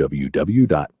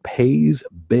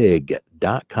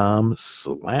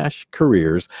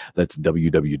www.paysbig.com/careers. That's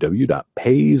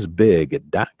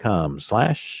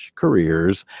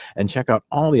www.paysbig.com/careers and check out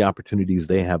all the opportunities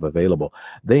they have available.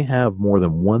 They have more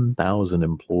than 1,000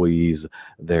 employees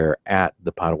there at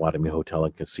the Potawatomi Hotel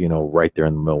and Casino right there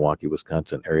in the Milwaukee,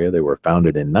 Wisconsin area. They were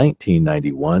founded in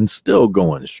 1991, still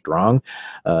going strong,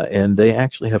 and they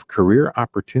actually have career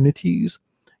opportunities.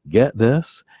 Get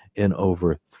this, in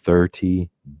over 30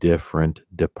 different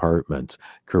departments.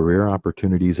 Career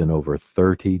opportunities in over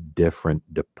 30 different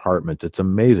departments. It's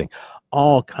amazing.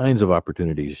 All kinds of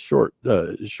opportunities,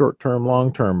 short-term,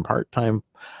 long-term, part-time,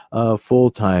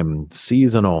 full-time,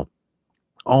 seasonal.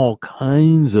 All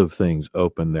kinds of things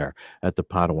open there at the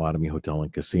Potawatomi Hotel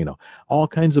and Casino. All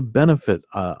kinds of benefit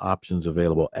options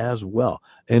available as well.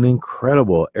 An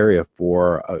incredible area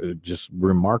for just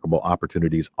remarkable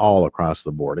opportunities all across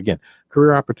the board. Again,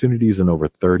 career opportunities in over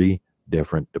 30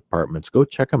 different departments. Go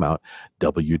check them out.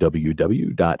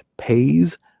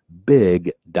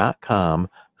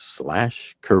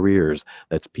 www.paysbig.com/careers.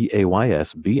 That's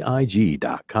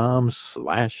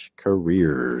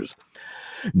PAYSBIG.com/careers.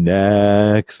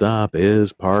 Next up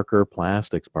is Parker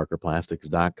Plastics.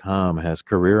 ParkerPlastics.com has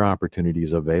career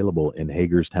opportunities available in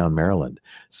Hagerstown, Maryland,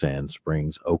 Sand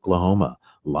Springs, Oklahoma,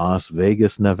 Las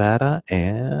Vegas, Nevada,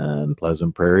 and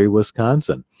Pleasant Prairie,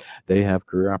 Wisconsin. They have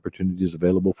career opportunities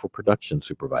available for production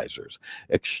supervisors,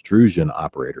 extrusion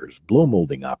operators, blow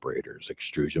molding operators,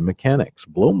 extrusion mechanics,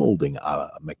 blow molding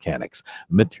mechanics,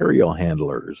 material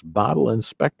handlers, bottle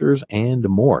inspectors, and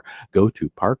more. Go to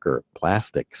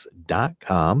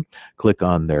parkerplastics.com, click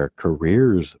on their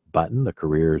careers button, the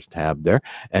careers tab there,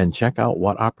 and check out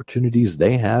what opportunities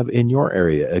they have in your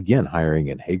area. Again, hiring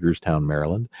in Hagerstown,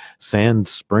 Maryland, Sand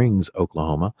Springs,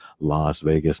 Oklahoma, Las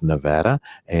Vegas, Nevada,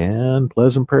 and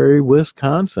Pleasant Prairie,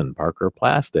 Wisconsin.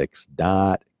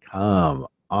 parkerplastics.com.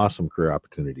 Awesome career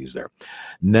opportunities there.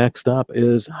 Next up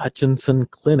is Hutchinson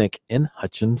Clinic in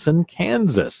Hutchinson,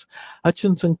 Kansas.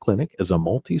 Hutchinson Clinic is a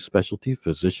multi-specialty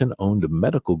physician-owned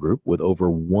medical group with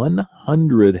over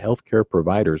 100 healthcare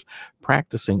providers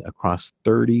practicing across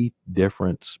 30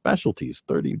 different specialties.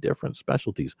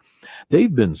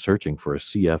 They've been searching for a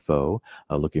CFO,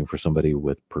 looking for somebody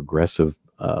with progressive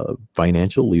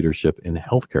financial leadership and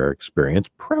healthcare experience,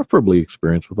 preferably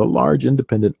experience with a large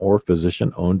independent or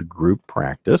physician-owned group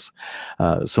practice.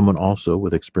 Someone also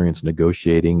with experience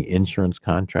negotiating insurance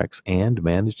contracts and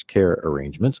managed care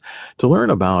arrangements. To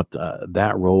learn about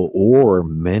that role or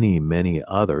many, many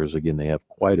others, again, they have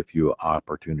quite a few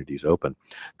opportunities open.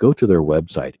 Go to their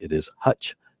website. It is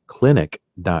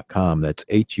hutchclinic.com. That's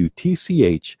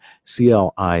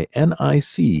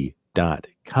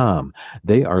HUTCHCLINIC.com.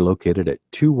 They are located at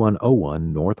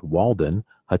 2101 North Walden,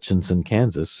 Hutchinson,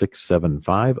 Kansas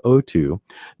 67502.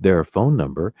 Their phone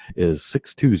number is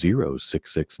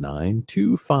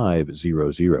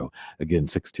 620-669-2500. Again,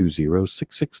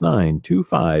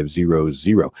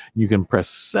 620-669-2500. You can press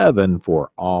 7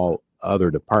 for all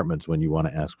other departments when you want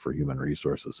to ask for human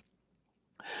resources.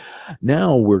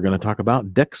 Now we're going to talk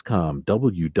about Dexcom,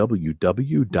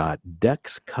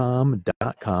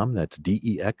 www.dexcom.com. That's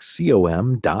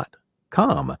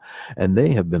DEXCOM.com. And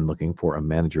they have been looking for a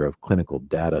manager of clinical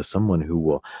data, someone who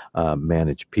will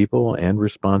manage people and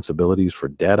responsibilities for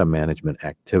data management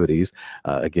activities.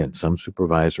 Again, some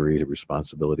supervisory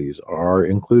responsibilities are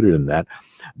included in that.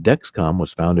 Dexcom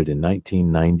was founded in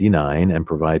 1999 and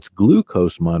provides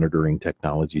glucose monitoring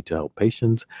technology to help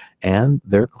patients and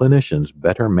their clinicians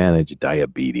better manage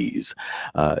diabetes.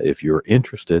 If you're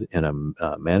interested in a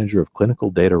manager of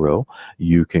clinical data role,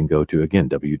 you can go to, again,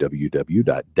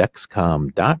 www.dexcom.com.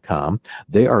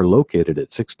 They are located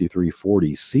at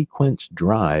 6340 Sequence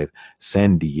Drive,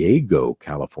 San Diego,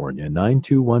 California,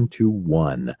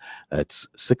 92121. That's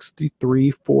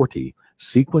 6340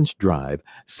 Sequence Drive,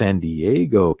 San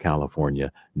Diego,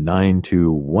 California,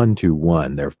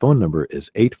 92121. Their phone number is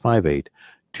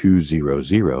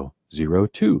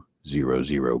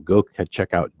 858-200-0200. Go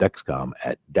check out Dexcom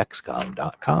at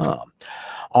dexcom.com.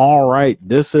 All right,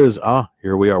 this is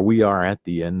here we are. We are at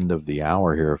the end of the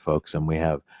hour here, folks, and we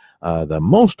have the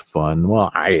most fun.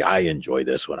 Well, I enjoy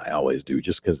this one. I always do,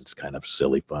 just because it's kind of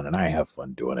silly fun, and I have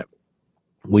fun doing it.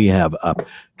 We have up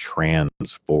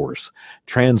Transforce,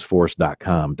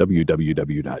 transforce.com,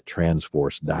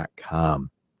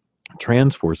 www.transforce.com.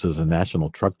 Transforce is a national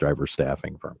truck driver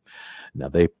staffing firm. Now,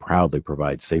 they proudly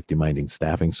provide safety-minding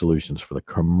staffing solutions for the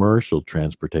commercial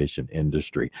transportation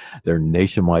industry. Their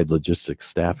nationwide logistics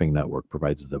staffing network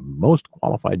provides the most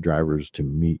qualified drivers to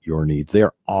meet your needs. They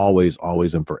are always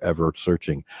and forever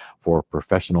searching for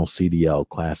professional CDL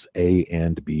Class A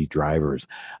and B drivers.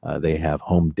 They have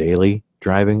home daily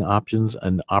driving options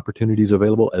and opportunities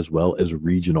available, as well as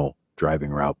regional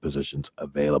driving route positions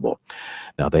available.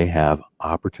 Now, they have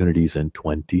opportunities in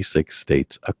 26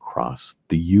 states across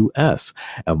the U.S.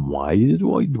 And why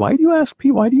do you ask, P,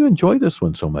 why do you enjoy this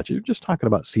one so much? You're just talking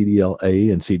about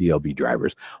CDLA and CDLB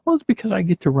drivers. Well, it's because I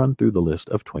get to run through the list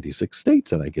of 26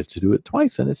 states, and I get to do it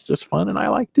twice, and it's just fun, and I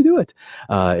like to do it.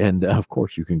 And of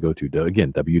course, you can go to,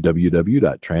 again,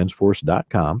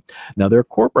 www.transforce.com. Now, their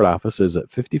corporate office is at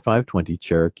 5520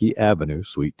 Cherokee Avenue,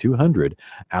 Suite 200,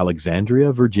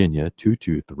 Alexandria, Virginia,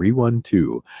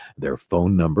 22312. Their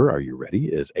phone number, are you ready,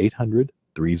 is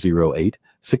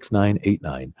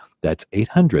 800-308-6989. That's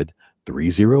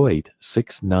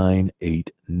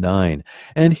 800-308-6989.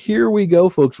 And here we go,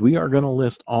 folks. We are going to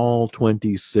list all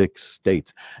 26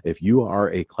 states. If you are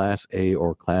a Class A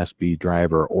or Class B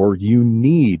driver, or you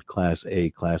need Class A,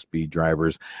 Class B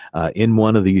drivers in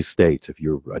one of these states, if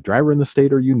you're a driver in the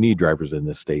state or you need drivers in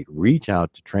the state, reach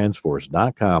out to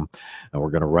transforce.com. And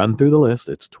we're going to run through the list.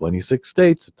 It's 26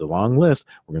 states. It's a long list.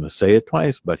 We're going to say it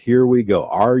twice, but here we go.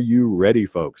 Are you ready,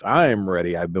 folks? I am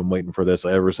ready. I've been waiting for this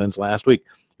ever since last week.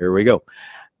 Here we go.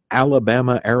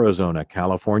 Alabama, Arizona,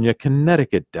 California,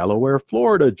 Connecticut, Delaware,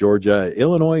 Florida, Georgia,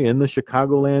 Illinois, in the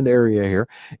Chicagoland area here,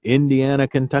 Indiana,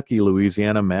 Kentucky,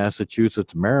 Louisiana,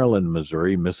 Massachusetts, Maryland,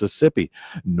 Missouri, Mississippi,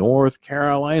 North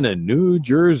Carolina, New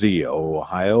Jersey,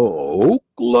 Ohio,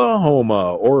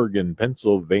 Oklahoma, Oregon,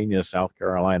 Pennsylvania, South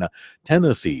Carolina,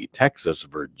 Tennessee, Texas,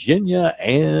 Virginia,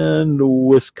 and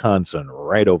Wisconsin,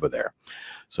 right over there.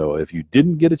 So if you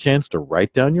didn't get a chance to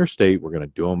write down your state, we're going to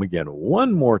do them again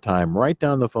one more time. Write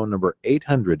down the phone number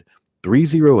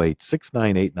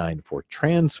 800-308-6989 for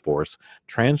Transforce,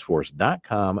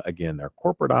 transforce.com. Again, their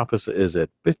corporate office is at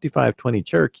 5520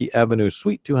 Cherokee Avenue,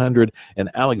 Suite 200 in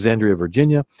Alexandria,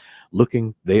 Virginia.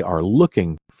 They are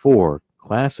looking for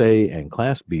Class A and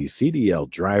Class B CDL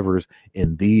drivers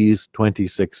in these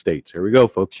 26 states. Here we go,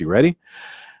 folks. You ready?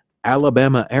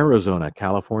 Alabama, Arizona,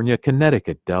 California,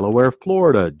 Connecticut, Delaware,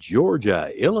 Florida,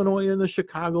 Georgia, Illinois in the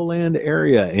Chicagoland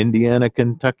area, Indiana,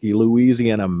 Kentucky,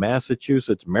 Louisiana,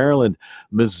 Massachusetts, Maryland,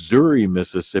 Missouri,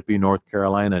 Mississippi, North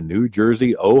Carolina, New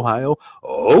Jersey, Ohio,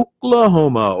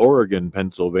 Oklahoma, Oregon,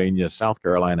 Pennsylvania, South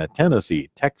Carolina, Tennessee,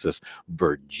 Texas,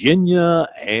 Virginia,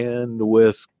 and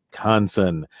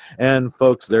Wisconsin. And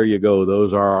folks, there you go.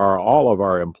 Those are all of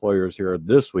our employers here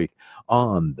this week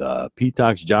on the Pete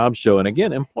Talks Job Show. And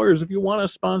again, employers, if you want to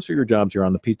sponsor your jobs here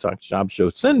on the Pete Talks Job Show,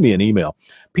 send me an email,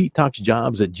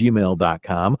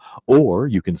 petetalksjobs@gmail.com, or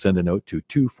you can send a note to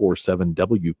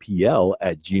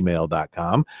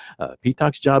 247WPL@gmail.com,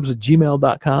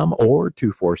 petetalksjobs@gmail.com, or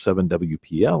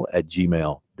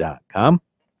 247WPL@gmail.com.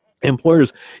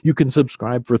 Employers, you can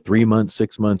subscribe for 3 months,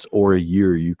 6 months, or a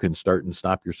year. You can start and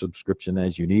stop your subscription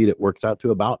as you need. It works out to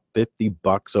about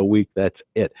 $50 a week. That's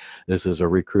it. This is a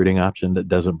recruiting option that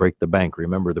doesn't break the bank.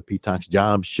 Remember, the Pete Talks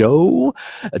Job Show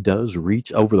does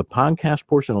reach, over the podcast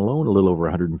portion alone, a little over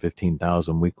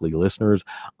 115,000 weekly listeners.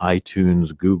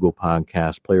 iTunes, Google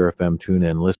Podcasts, Player FM,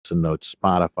 TuneIn, Listen Notes,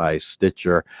 Spotify,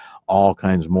 Stitcher, all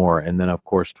kinds more. And then, of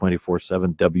course,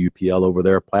 24/7 WPL over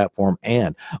their platform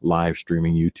and live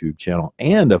streaming YouTube channel.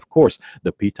 And, of course,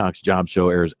 the Pete Talks Job Show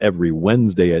airs every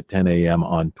Wednesday at 10 a.m.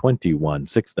 on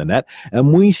 216 The Net.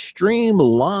 And we stream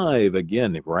live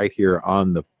again right here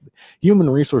on the Human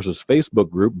Resources Facebook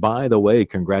group. By the way,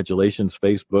 congratulations,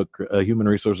 Facebook, Human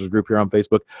Resources group here on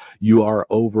Facebook. You are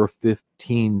over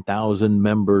 15,000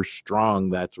 members strong.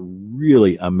 That's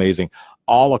really amazing.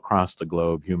 All across the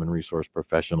globe, human resource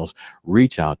professionals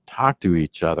reach out, talk to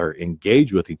each other,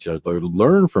 engage with each other,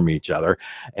 learn from each other,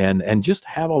 and just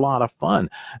have a lot of fun.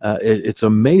 It's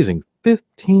amazing.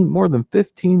 More than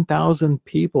 15,000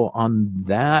 people on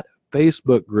that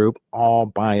Facebook group all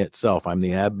by itself. I'm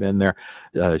the admin there.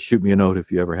 Shoot me a note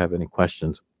if you ever have any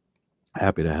questions.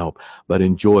 Happy to help, but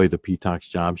enjoy the Pete Talks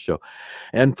Job Show.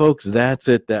 And folks, that's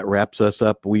it. That wraps us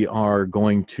up. We are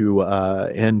going to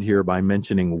end here by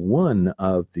mentioning one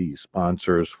of the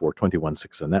sponsors for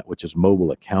 216 The Net, which is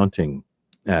Mobile Accounting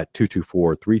at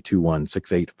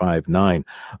 224-321-6859.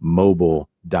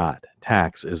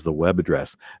 Mobile.tax is the web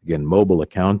address. Again, Mobile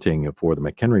Accounting for the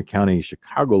McHenry County,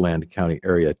 Chicagoland County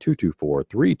area,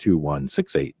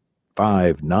 224-321-6859.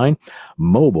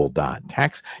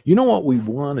 Mobile.tax. You know what we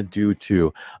want to do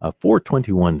to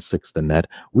 421-6 The Net?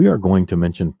 We are going to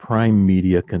mention Prime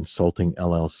Media Consulting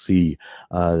LLC.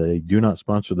 They do not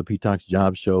sponsor the Pete Talks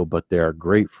Job Show, but they are a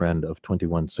great friend of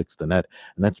 216 The Net,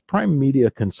 and that's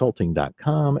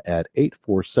primemediaconsulting.com at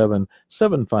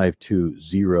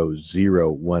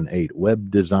 847-752-0018.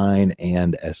 Web design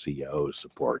and SEO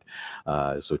support.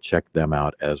 So check them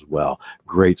out as well.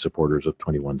 Great supporters of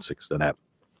 216 The Net.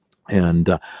 And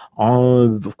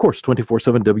of course,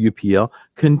 24/7 WPL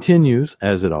continues,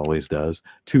 as it always does,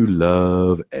 to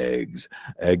love eggs.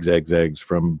 Eggs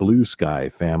from Blue Sky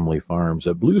Family Farms.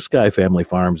 At Blue Sky Family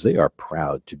Farms, they are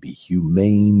proud to be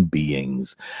humane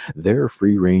beings. Their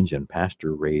free-range and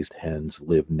pasture-raised hens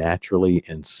live naturally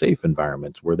in safe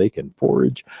environments where they can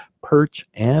forage, perch,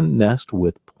 and nest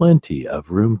with plenty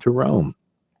of room to roam.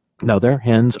 Now, their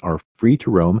hens are free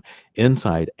to roam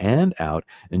inside and out,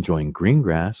 enjoying green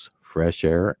grass, fresh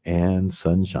air, and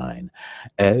sunshine.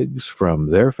 Eggs from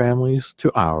their families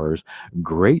to ours,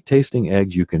 great tasting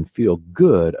eggs you can feel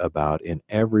good about in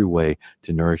every way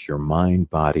to nourish your mind,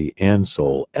 body, and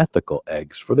soul. Ethical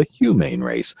eggs for the humane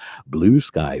race.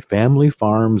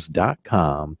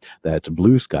 BlueSkyFamilyFarms.com. That's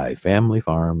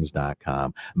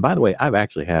BlueSkyFamilyFarms.com. And by the way, I've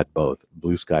actually had both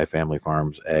Blue Sky Family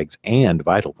Farms eggs and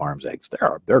Vital Farms eggs.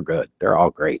 They're good. They're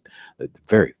all great.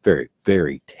 Very, very,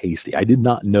 very tasty. I did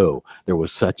not know there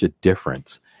was such a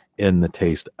difference in the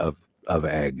taste of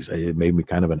eggs. It made me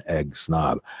kind of an egg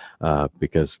snob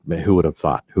because who would have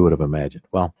thought? Who would have imagined?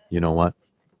 Well, you know what?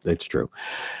 It's true.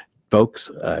 Folks,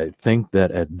 I think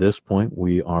that at this point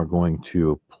we are going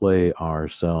to play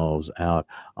ourselves out.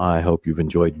 I hope you've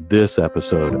enjoyed this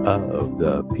episode of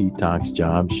the Pete Talks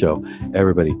Job Show.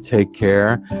 Everybody, take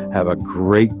care. Have a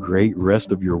great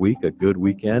rest of your week, a good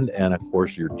weekend, and of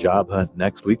course, your job hunt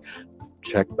next week.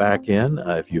 Check back in.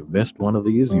 If you've missed one of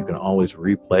these, you can always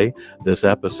replay this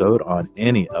episode on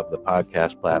any of the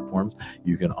podcast platforms.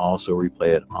 You can also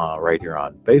replay it right here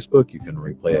on Facebook. You can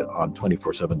replay it on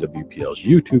 24/7 WPL's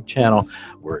YouTube channel.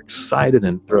 We're excited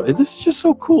and thrilled. This is just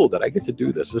so cool that I get to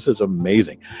do this. This is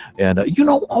amazing. And,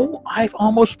 I've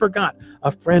almost forgot a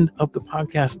friend of the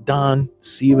podcast, Don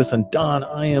Sivas. And Don,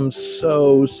 I am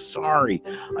so sorry.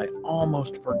 I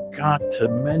almost forgot to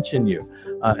mention you.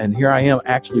 And here I am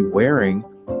actually wearing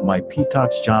my Pete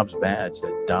Talks Jobs badge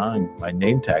that Don, my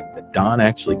name tag that Don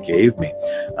actually gave me.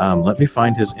 Let me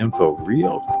find his info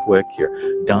real quick here.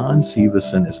 Don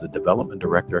Severson is the development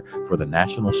director for the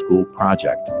National School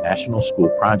Project,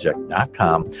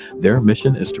 nationalschoolproject.com. Their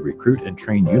mission is to recruit and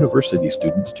train university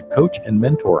students to coach and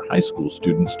mentor high school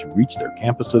students to reach their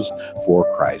campuses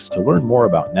for Christ. To learn more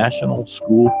about National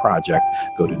School Project,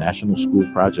 go to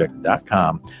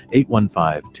nationalschoolproject.com,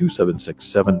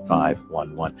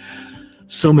 815-276-7511.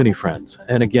 So many friends.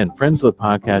 And again, friends of the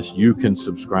podcast, you can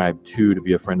subscribe to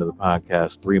be a friend of the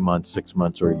podcast, 3 months, 6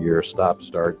 months, or a year. Start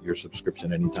your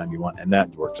subscription anytime you want. And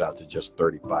that works out to just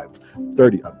 $30.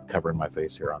 I'm covering my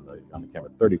face here on the camera.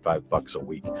 $35 a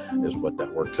week is what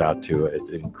that works out to. It's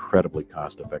incredibly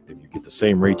cost effective. You get the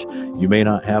same reach. You may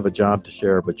not have a job to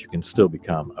share, but you can still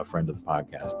become a friend of the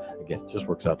podcast. Again, it just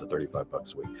works out to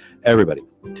 $35 a week. Everybody,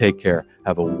 take care.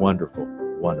 Have a wonderful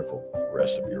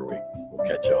rest of your week. We'll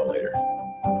catch y'all later.